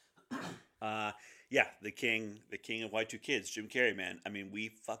right. Yeah, the king of Y2 Kids, Jim Carrey, man. I mean, we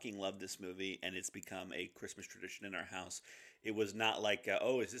fucking love this movie, and it's become a Christmas tradition in our house. It was not like,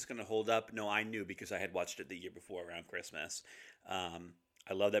 oh, is this going to hold up? No, I knew because I had watched it the year before around Christmas.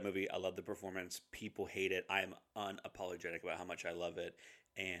 I love that movie. I love the performance. People hate it. I am unapologetic about how much I love it,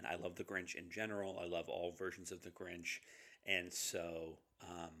 and I love the Grinch in general. I love all versions of the Grinch, and so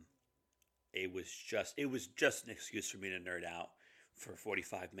it was just an excuse for me to nerd out for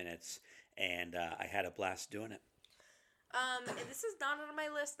 45 minutes, and I had a blast doing it. This is not on my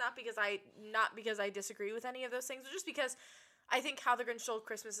list, not because I disagree with any of those things, but just because I think How the Grinch Stole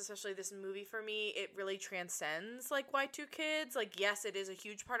Christmas, especially this movie for me, it really transcends like Y2 Kids. Like, yes, it is a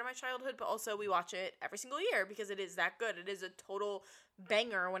huge part of my childhood, but also we watch it every single year because it is that good. It is a total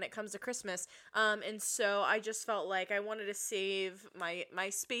banger when it comes to Christmas. And so I just felt like I wanted to save my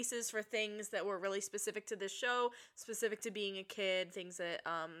spaces for things that were really specific to this show, specific to being a kid, things that,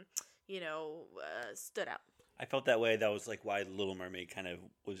 stood out. I felt that way. That was like why Little Mermaid kind of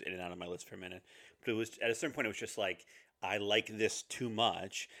was in and out of my list for a minute. But it was at a certain point, it was just like, I like this too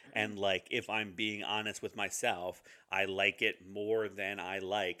much, and like if I'm being honest with myself, I like it more than I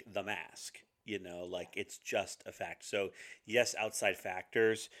like The Mask. You know, like it's just a fact. So yes, outside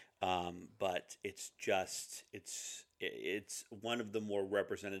factors, but it's one of the more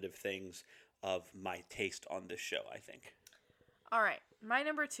representative things of my taste on this show, I think. All right, my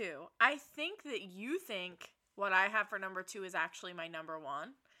number 2. I think that you think what I have for number 2 is actually my number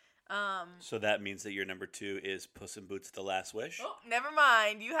 1. So that means that your number 2 is Puss in Boots: The Last Wish? Oh, never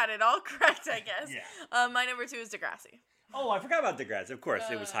mind. You had it all correct, I guess. Yeah. My number 2 is Degrassi. Oh, I forgot about Degrassi. Of course,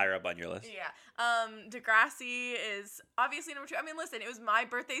 it was higher up on your list. Yeah. Degrassi is obviously number 2. I mean, listen, it was my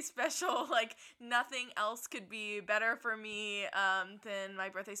birthday special. Like, nothing else could be better for me than my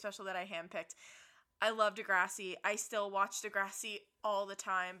birthday special that I handpicked. I love Degrassi. I still watch Degrassi all the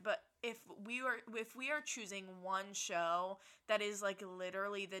time, but if we are choosing one show that is like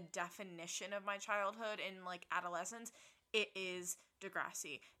literally the definition of my childhood and like adolescence, it is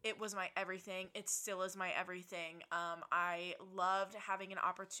Degrassi. It was my everything. It still is my everything. I loved having an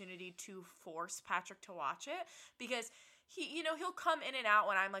opportunity to force Patrick to watch it because he'll come in and out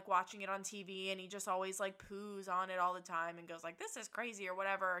when I'm like watching it on TV, and he just always like poos on it all the time and goes like, this is crazy or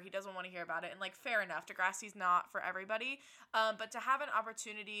whatever. He doesn't want to hear about it. And like, fair enough, Degrassi's not for everybody. But to have an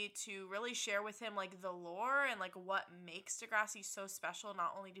opportunity to really share with him like the lore and like what makes Degrassi so special,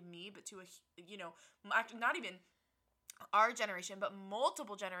 not only to me, but to not even our generation, but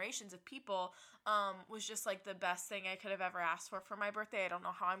multiple generations of people, was just like the best thing I could have ever asked for my birthday. I don't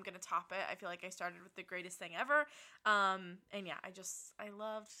know how I'm going to top it. I feel like I started with the greatest thing ever. And yeah, I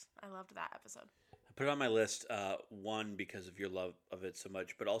loved that episode. I put it on my list, one, because of your love of it so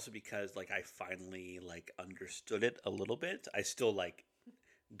much, but also because like I finally like understood it a little bit. I still like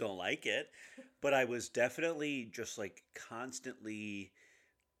don't like it, but I was definitely just like constantly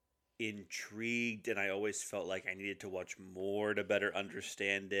intrigued, and I always felt like I needed to watch more to better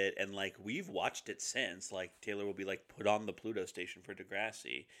understand it. And like we've watched it since. Like Taylor will be like, put on the Pluto station for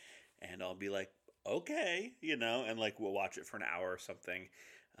Degrassi, and I'll be like, okay, and like we'll watch it for an hour or something.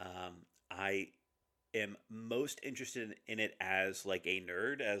 I am most interested in it as like a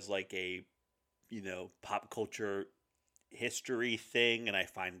nerd, as like a pop culture history thing, and I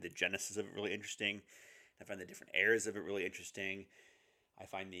find the genesis of it really interesting. I find the different eras of it really interesting. I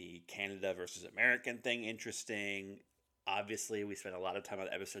find the Canada versus American thing interesting. Obviously, we spent a lot of time on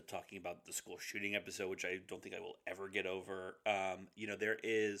the episode talking about the school shooting episode, which I don't think I will ever get over. There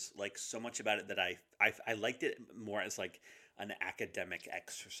is like so much about it that I liked it more as like an academic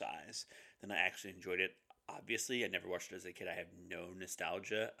exercise than I actually enjoyed it. Obviously, I never watched it as a kid. I have no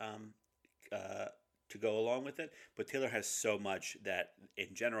nostalgia to go along with it. But Taylor has so much that,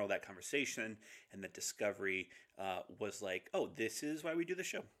 in general, that conversation and that discovery was like, oh, this is why we do the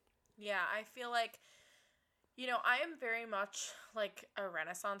show. Yeah, I feel like, I am very much like a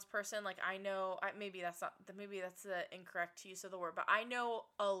Renaissance person. Like maybe that's the incorrect use of the word, but I know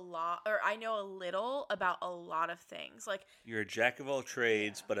a lot, or I know a little about a lot of things. Like, You're a jack of all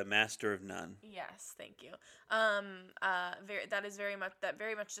trades, yeah. but a master of none. Yes, thank you. That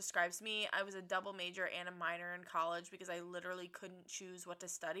very much describes me. I was a double major and a minor in college because I literally couldn't choose what to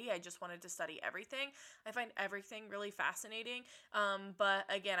study. I just wanted to study everything. I find everything really fascinating. But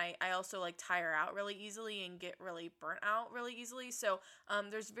again, I also like tire out really easily and get really burnt out really easily. So,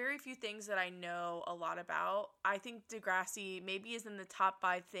 there's very few things that I know a lot about. I think Degrassi maybe is in the top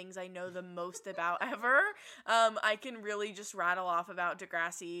 5 things I know the most about ever. I can really just rattle off about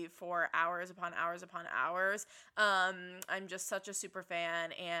Degrassi for hours upon hours upon hours. I'm just such a super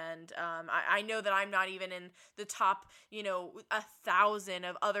fan, and I know that I'm not even in the top, 1,000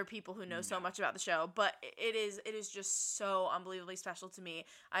 of other people who know so much about the show, but it is just so unbelievably special to me.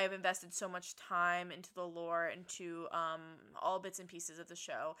 I have invested so much time into the lore, into all bits and pieces of the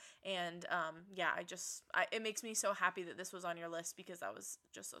show, and it makes me so happy that this was on your list because that was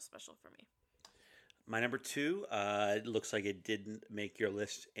just so special for me. My number 2, it looks like it didn't make your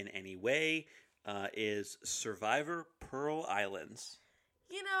list in any way, is Survivor Pearl Islands.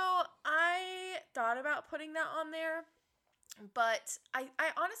 I thought about putting that on there, but I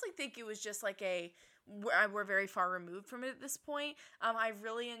honestly think it was just like we're very far removed from it at this point. I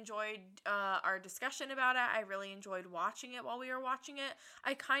really enjoyed our discussion about it. I really enjoyed watching it while we were watching it.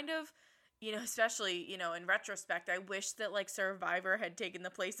 I kind of, especially, in retrospect, I wish that like Survivor had taken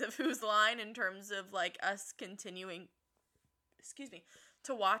the place of Whose Line in terms of like us continuing,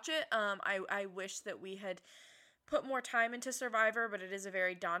 to watch it. I wish that we had put more time into Survivor, but it is a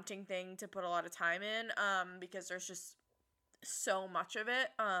very daunting thing to put a lot of time in because there's just so much of it.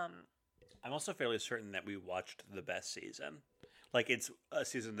 I'm also fairly certain that we watched the best season. Like, it's a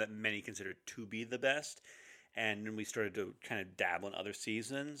season that many consider to be the best. And when we started to kind of dabble in other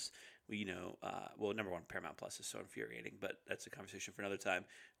seasons, we, number one, Paramount Plus is so infuriating, but that's a conversation for another time.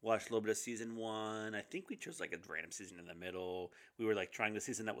 Watched a little bit of season 1. I think we chose like a random season in the middle. We were like trying the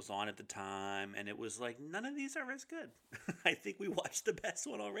season that was on at the time, and it was like, none of these are as good. I think we watched the best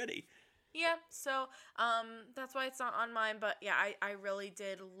one already. Yeah, so that's why it's not on mine, but yeah, I really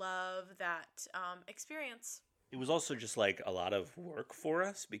did love that experience. It was also just like a lot of work for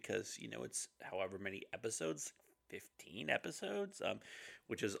us because, it's however many episodes, 15 episodes,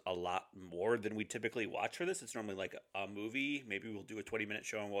 which is a lot more than we typically watch for this. It's normally like a movie. Maybe we'll do a 20-minute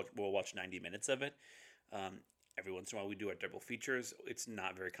show and we'll watch 90 minutes of it. Every once in a while we do our double features. It's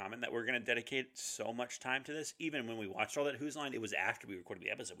not very common that we're going to dedicate so much time to this. Even when we watched all that Whose Line, it was after we recorded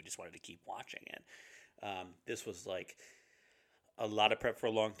the episode. We just wanted to keep watching it. This was like a lot of prep for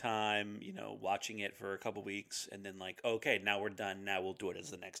a long time, watching it for a couple weeks, and then like, okay, now we're done. Now we'll do it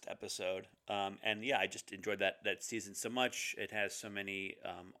as the next episode. And yeah, I just enjoyed that season so much. It has so many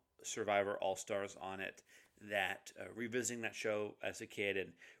Survivor All-Stars on it that revisiting that show as a kid and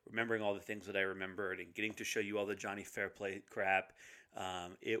remembering all the things that I remembered and getting to show you all the Johnny Fairplay crap, I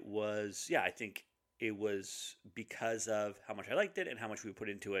think it was because of how much I liked it and how much we put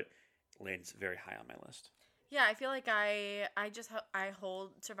into it, lands very high on my list. Yeah, I feel like I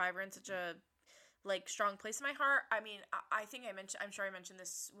hold Survivor in such a like strong place in my heart. I mean, I'm sure I mentioned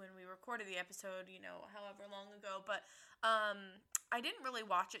this when we recorded the episode, however long ago, but I didn't really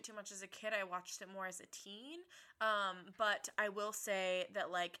watch it too much as a kid. I watched it more as a teen. But I will say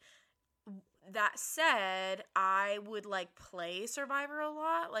that like that said, I would like play Survivor a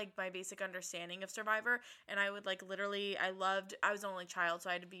lot, like my basic understanding of Survivor, and I would like literally, I was an only child,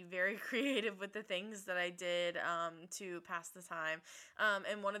 so I had to be very creative with the things that I did to pass the time.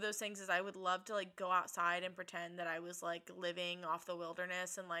 And one of those things is I would love to like go outside and pretend that I was like living off the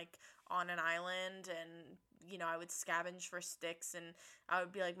wilderness and like on an island, and I would scavenge for sticks, and I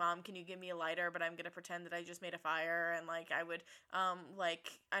would be like, Mom, can you give me a lighter? But I'm going to pretend that I just made a fire. And like, I would, I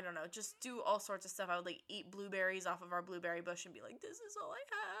don't know, just do all sorts of stuff. I would like eat blueberries off of our blueberry bush and be like, this is all I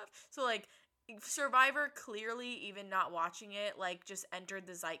have. So like Survivor, clearly, even not watching it, like just entered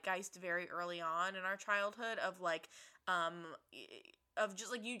the zeitgeist very early on in our childhood of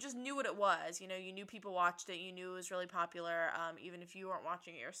just like, you just knew what it was, you knew people watched it, you knew it was really popular, even if you weren't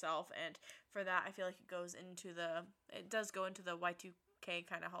watching it yourself. And for that, I feel like it does go into the Y2K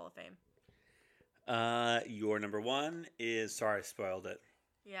kind of Hall of Fame. Your number 1 is, sorry, I spoiled it.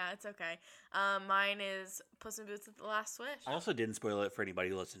 Yeah, it's okay. Mine is Puss in Boots at the Last Wish. I also didn't spoil it for anybody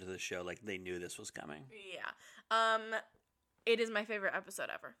who listened to the show. Like, they knew this was coming. Yeah. It is my favorite episode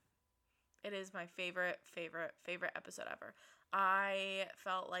ever. It is my favorite episode ever. I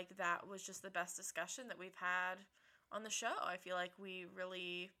felt like that was just the best discussion that we've had on the show. I feel like we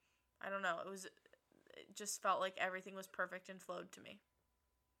really, I don't know, it just felt like everything was perfect and flowed to me.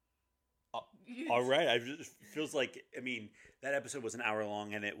 All right. It feels like, I mean, that episode was an hour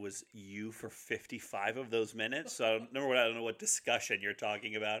long and it was you for 55 of those minutes. So I don't know what discussion you're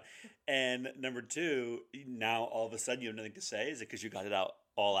talking about. And number two, now all of a sudden you have nothing to say. Is it because you got it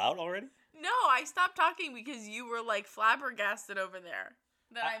all out already? No, I stopped talking because you were like flabbergasted over there.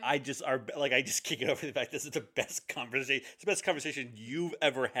 I just kick it over the fact this is the best conversation. It's the best conversation you've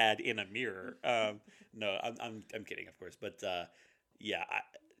ever had in a mirror. No, I'm kidding, of course, but yeah,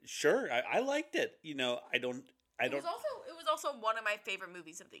 sure, I liked it. You know, I don't. It was also one of my favorite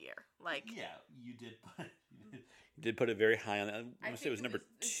movies of the year. Like, yeah, you did put it very high on. I want to say it was number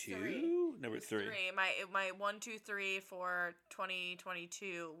two, number three. My 1, 2, 3 for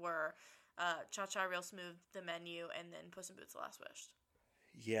 2022 were Cha Cha Real Smooth, The Menu, and then Puss in Boots: The Last Wish.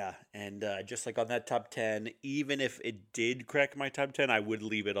 Yeah, and just like on that top 10, even if it did crack my top 10, I would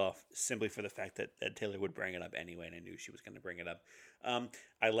leave it off simply for the fact that Taylor would bring it up anyway, and I knew she was going to bring it up.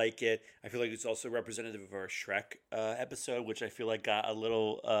 I like it. I feel like it's also representative of our Shrek episode, which I feel like got a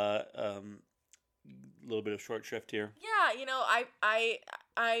little bit of short shrift here. Yeah, you know,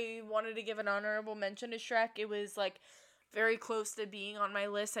 I wanted to give an honorable mention to Shrek. It was like very close to being on my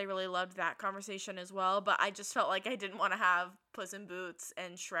list. I really loved that conversation as well, but I just felt like I didn't want to have Puss in Boots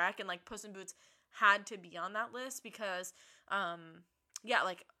and Shrek, and like Puss in Boots had to be on that list because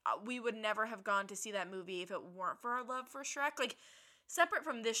we would never have gone to see that movie if it weren't for our love for Shrek. Like, separate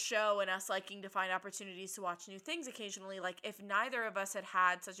from this show and us liking to find opportunities to watch new things occasionally, like if neither of us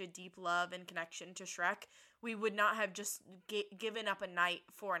had such a deep love and connection to Shrek, we would not have just given up a night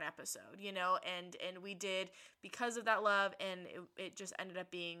for an episode, you know, and we did because of that love, and it just ended up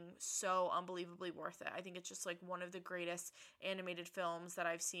being so unbelievably worth it. I think it's just like one of the greatest animated films that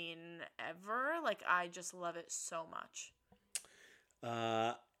I've seen ever. Like, I just love it so much.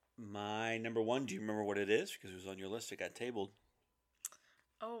 My number one, do you remember what it is? Because it was on your list. It got tabled.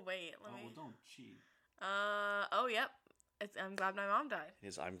 Oh, wait, let me... well, don't cheat. Yep. I'm Glad My Mom Died. It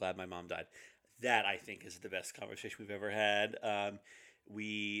is I'm Glad My Mom Died. That, I think, is the best conversation we've ever had.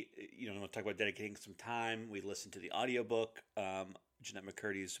 We, want to talk about dedicating some time. We listened to the audiobook, Jeanette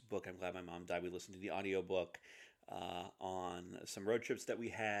McCurdy's book, I'm Glad My Mom Died. We listened to the audiobook on some road trips that we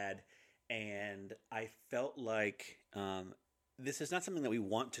had, and I felt like this is not something that we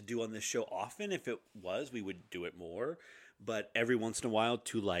want to do on this show often. If it was, we would do it more. But every once in a while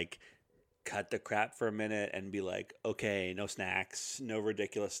to, like, cut the crap for a minute and be like, okay, no snacks, no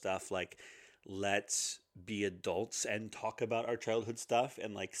ridiculous stuff. Like, let's be adults and talk about our childhood stuff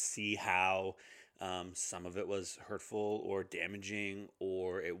and, like, see how some of it was hurtful or damaging,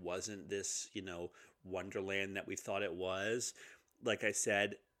 or it wasn't this, wonderland that we thought it was. Like I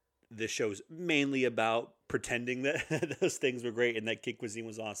said, this show's mainly about pretending that those things were great and that Kid Cuisine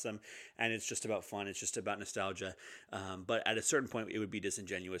was awesome, and it's just about fun. It's just about nostalgia. But at a certain point, it would be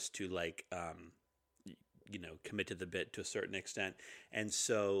disingenuous to, like, commit to the bit to a certain extent. And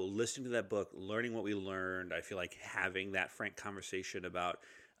so listening to that book, learning what we learned, I feel like having that frank conversation about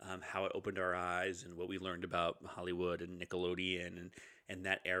how it opened our eyes and what we learned about Hollywood and Nickelodeon and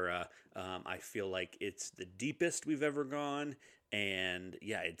that era, I feel like it's the deepest we've ever gone. And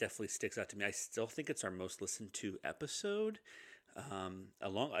yeah, it definitely sticks out to me. I still think it's our most listened to episode.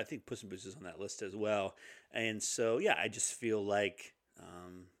 I think Puss in Boots is on that list as well. And so yeah, I just feel like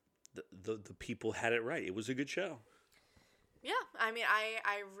the people had it right. It was a good show. Yeah, I mean,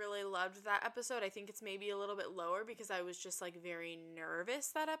 I really loved that episode. I think it's maybe a little bit lower because I was just, like, very nervous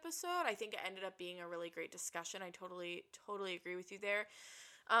that episode. I think it ended up being a really great discussion. I totally agree with you there.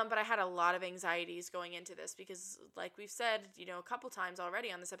 But I had a lot of anxieties going into this because, like we've said, a couple times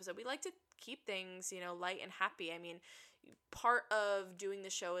already on this episode, we like to keep things, light and happy. I mean, part of doing the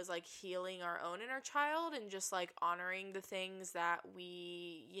show is, like, healing our own inner child and just, like, honoring the things that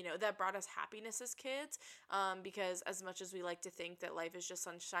we, that brought us happiness as kids. Because as much as we like to think that life is just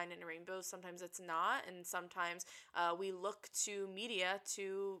sunshine and rainbows, sometimes it's not. And sometimes we look to media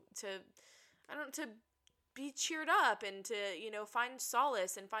to be cheered up and to, find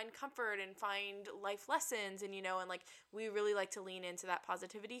solace and find comfort and find life lessons and, and like, we really like to lean into that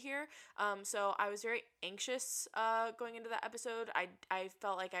positivity here. So I was very anxious going into that episode. I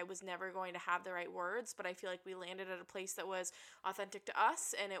felt like I was never going to have the right words, but I feel like we landed at a place that was authentic to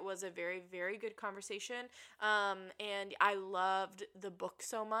us, and it was a very, very good conversation. And I loved the book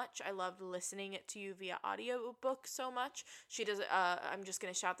so much. I loved listening it to you via audio book so much. She does, I'm just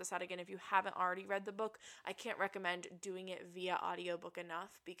going to shout this out again. If you haven't already read the book, I can't recommend doing it via audiobook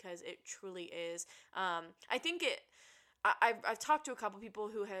enough because it truly is. I think I've talked to a couple people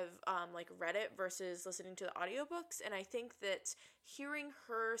who have like read it versus listening to the audiobooks, and I think that hearing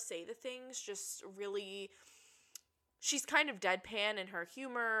her say the things just really, she's kind of deadpan in her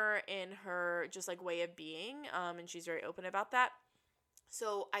humor, in her just like way of being, and she's very open about that.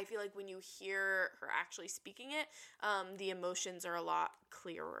 So I feel like when you hear her actually speaking it, the emotions are a lot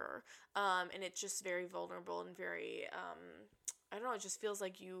clearer, and it's just very vulnerable and very, I don't know, it just feels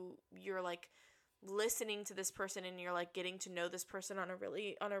like you're like listening to this person, and you're like getting to know this person on a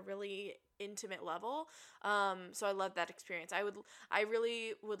really intimate level. So I love that experience. I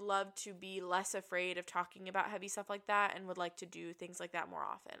really would love to be less afraid of talking about heavy stuff like that, and would like to do things like that more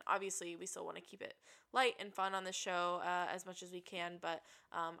often. Obviously, we still want to keep it light and fun on the show as much as we can, but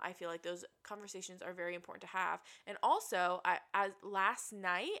I feel like those conversations are very important to have. And also, as last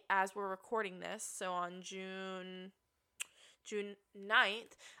night, as we're recording this, so on June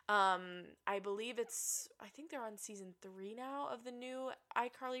 9th, I believe I think they're on season 3 now of the new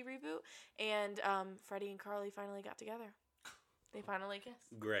iCarly reboot, and Freddie and Carly finally got together. They finally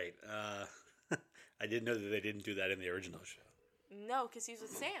kissed. Great. I didn't know that they didn't do that in the original show. No, because he's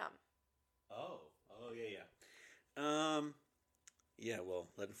with Sam. Oh, yeah. Yeah, well,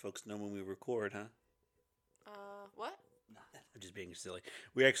 letting folks know when we record, huh? What? I'm just being silly.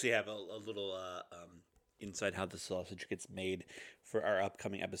 We actually have a little inside how the sausage gets made for our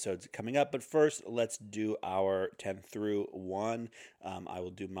upcoming episodes coming up. But first, let's do our 10 through 1. I will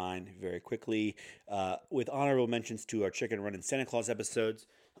do mine very quickly with honorable mentions to our Chicken Run and Santa Claus episodes.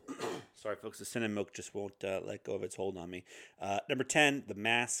 Sorry, folks, the cinnamon milk just won't let go of its hold on me. Number 10, The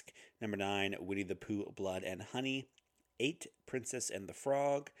Mask. Number 9, Winnie the Pooh, Blood and Honey. 8, Princess and the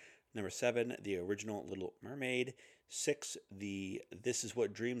Frog. Number 7, The Original Little Mermaid. 6, the This Is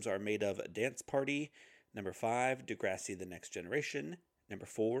What Dreams Are Made Of Dance Party. Number 5, Degrassi The Next Generation. Number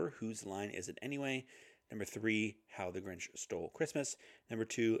 4, Whose Line Is It Anyway? Number 3, How the Grinch Stole Christmas. Number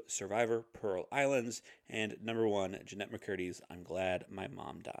 2, Survivor Pearl Islands. And number 1, Jeanette McCurdy's I'm Glad My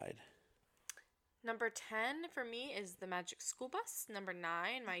Mom Died. Number 10 for me is The Magic School Bus. Number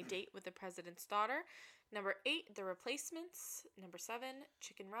 9, My Date with the President's Daughter. Number 8, The Replacements. Number 7,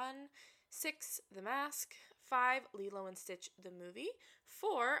 Chicken Run. 6, The Mask. 5, Lilo and Stitch the movie.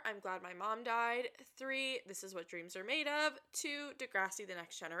 4, I'm Glad My Mom Died. 3, This Is What Dreams Are Made Of. 2, Degrassi The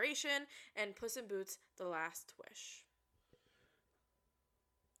Next Generation. And Puss in Boots The Last Wish.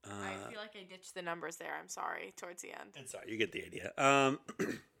 I feel like I ditched the numbers there. I'm sorry. Towards the end. It's sorry, you get the idea.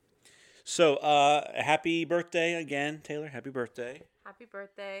 So, happy birthday again, Taylor. Happy birthday. Happy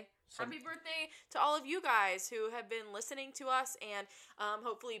birthday. Happy birthday to all of you guys who have been listening to us and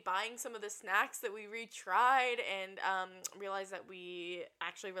hopefully buying some of the snacks that we retried and realized that we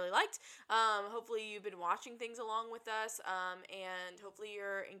actually really liked. Hopefully you've been watching things along with us and hopefully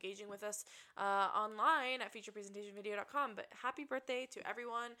you're engaging with us online at featurepresentationvideo.com. But happy birthday to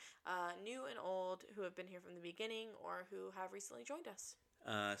everyone, new and old, who have been here from the beginning or who have recently joined us.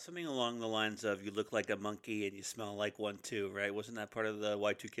 Something along the lines of "You look like a monkey and you smell like one too," right? Wasn't that part of the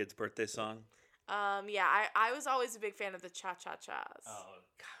Y2Kids birthday song? Yeah, I was always a big fan of the cha-cha-chas. Oh,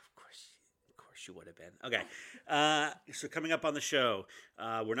 God, of course you would have been. Okay, so coming up on the show,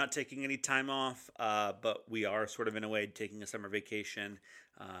 we're not taking any time off, but we are sort of in a way taking a summer vacation.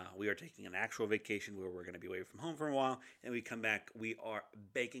 We are taking an actual vacation where we're going to be away from home for a while, and we come back. We are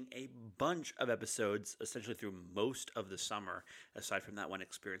baking a bunch of episodes, essentially through most of the summer, aside from that one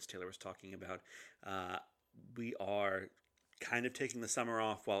experience Taylor was talking about. We are kind of taking the summer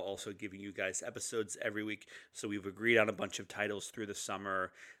off while also giving you guys episodes every week. So we've agreed on a bunch of titles through the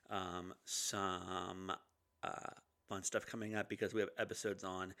summer, some fun stuff coming up because we have episodes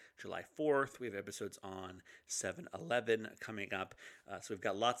on July 4th. We have episodes on 7/11 coming up. So we've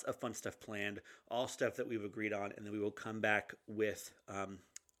got lots of fun stuff planned, all stuff that we've agreed on. And then we will come back with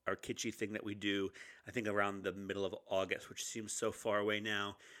our kitschy thing that we do, I think around the middle of August, which seems so far away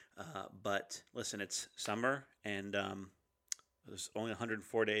now. But listen, it's summer and there's only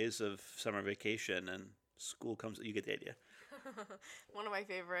 104 days of summer vacation and school comes. You get the idea. One of my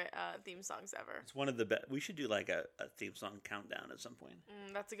favorite theme songs ever. It's one of the best. We should do like a theme song countdown at some point.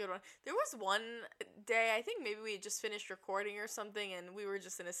 That's a good one. There was one day, I think maybe we had just finished recording or something, and we were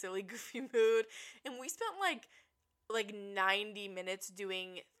just in a silly, goofy mood, and we spent like 90 minutes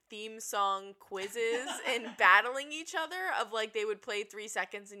doing theme song quizzes and battling each other of like they would play 3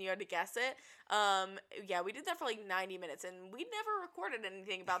 seconds and you had to guess it. Yeah, we did that for like 90 minutes and we never recorded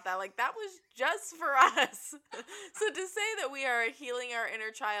anything about that. Like that was just for us. So to say that we are healing our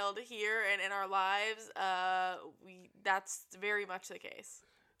inner child here and in our lives, that's very much the case.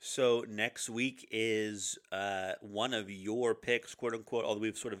 So next week is one of your picks, quote unquote, although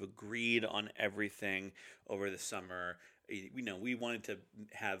we've sort of agreed on everything over the summer. we wanted to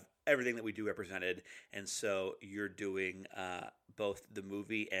have everything that we do represented, and so you're doing both the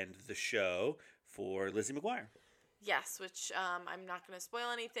movie and the show for Lizzie McGuire. Yes, which I'm not going to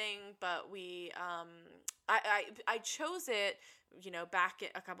spoil anything, but I chose it, back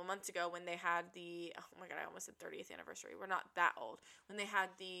a couple months ago when they had oh my God, I almost said 30th anniversary. We're not that old. When they had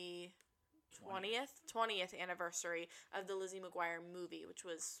the 20th anniversary of the Lizzie McGuire movie, which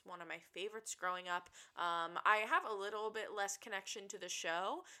was one of my favorites growing up. I have a little bit less connection to the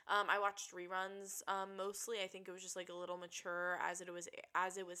show. I watched reruns mostly. I think it was just like a little mature as it was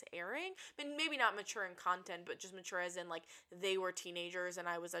airing. I mean, maybe not mature in content, but just mature as in like they were teenagers and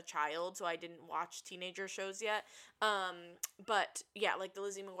I was a child, so I didn't watch teenager shows yet. But yeah, like the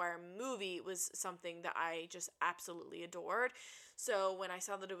Lizzie McGuire movie was something that I just absolutely adored. So when I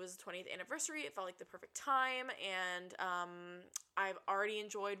saw that it was the 20th anniversary, it felt like the perfect time, and I've already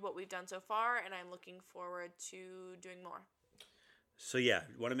enjoyed what we've done so far, and I'm looking forward to doing more. So yeah,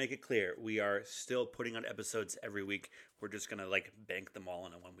 we want to make it clear, we are still putting on episodes every week. We're just going to like bank them all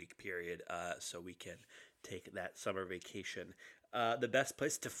in a 1 week period so we can take that summer vacation. The best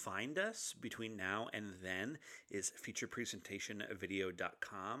place to find us between now and then is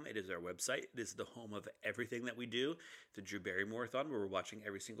featurepresentationvideo.com. It is our website. It is the home of everything that we do. The Drew Barrymore-thon, where we're watching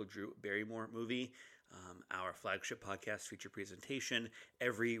every single Drew Barrymore movie. Our flagship podcast, Feature Presentation.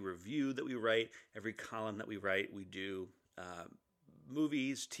 Every review that we write, every column that we write, we do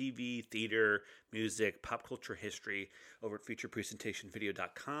movies, TV, theater, music, pop culture history over at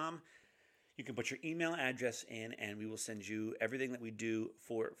featurepresentationvideo.com. You can put your email address in, and we will send you everything that we do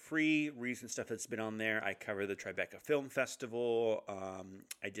for free. Recent stuff that's been on there. I cover the Tribeca Film Festival.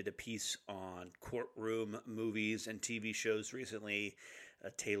 I did a piece on courtroom movies and TV shows recently.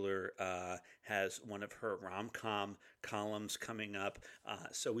 Taylor has one of her rom-com columns coming up.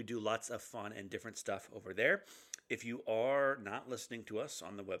 So we do lots of fun and different stuff over there. If you are not listening to us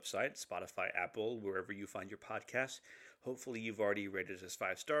on the website, Spotify, Apple, wherever you find your podcasts, hopefully you've already rated us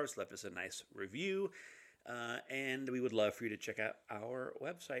 5 stars, left us a nice review, and we would love for you to check out our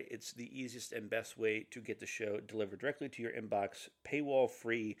website. It's the easiest and best way to get the show delivered directly to your inbox, paywall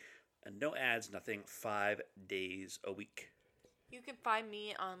free, and no ads, nothing, 5 days a week. You can find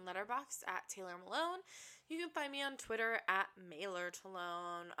me on Letterboxd at Taylor Malone. You can find me on Twitter at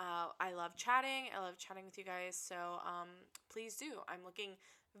MailerTalone. I love chatting. I love chatting with you guys, so please do. I'm looking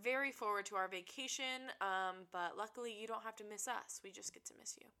very forward to our vacation, but luckily you don't have to miss us. We just get to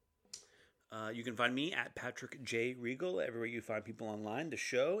miss you. You can find me at Patrick J. Regal, everywhere you find people online. The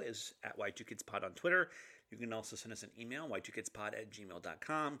show is at Y2KidsPod on Twitter. You can also send us an email,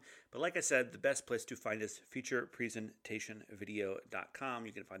 y2kidspod@gmail.com. But like I said, the best place to find us, featurepresentationvideo.com.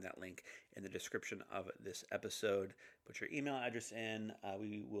 You can find that link in the description of this episode. Put your email address in.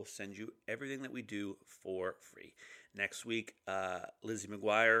 We will send you everything that we do for free. Next week, Lizzie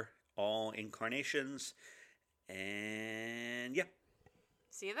McGuire, all incarnations. And yeah.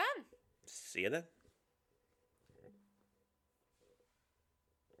 See you then. See you then.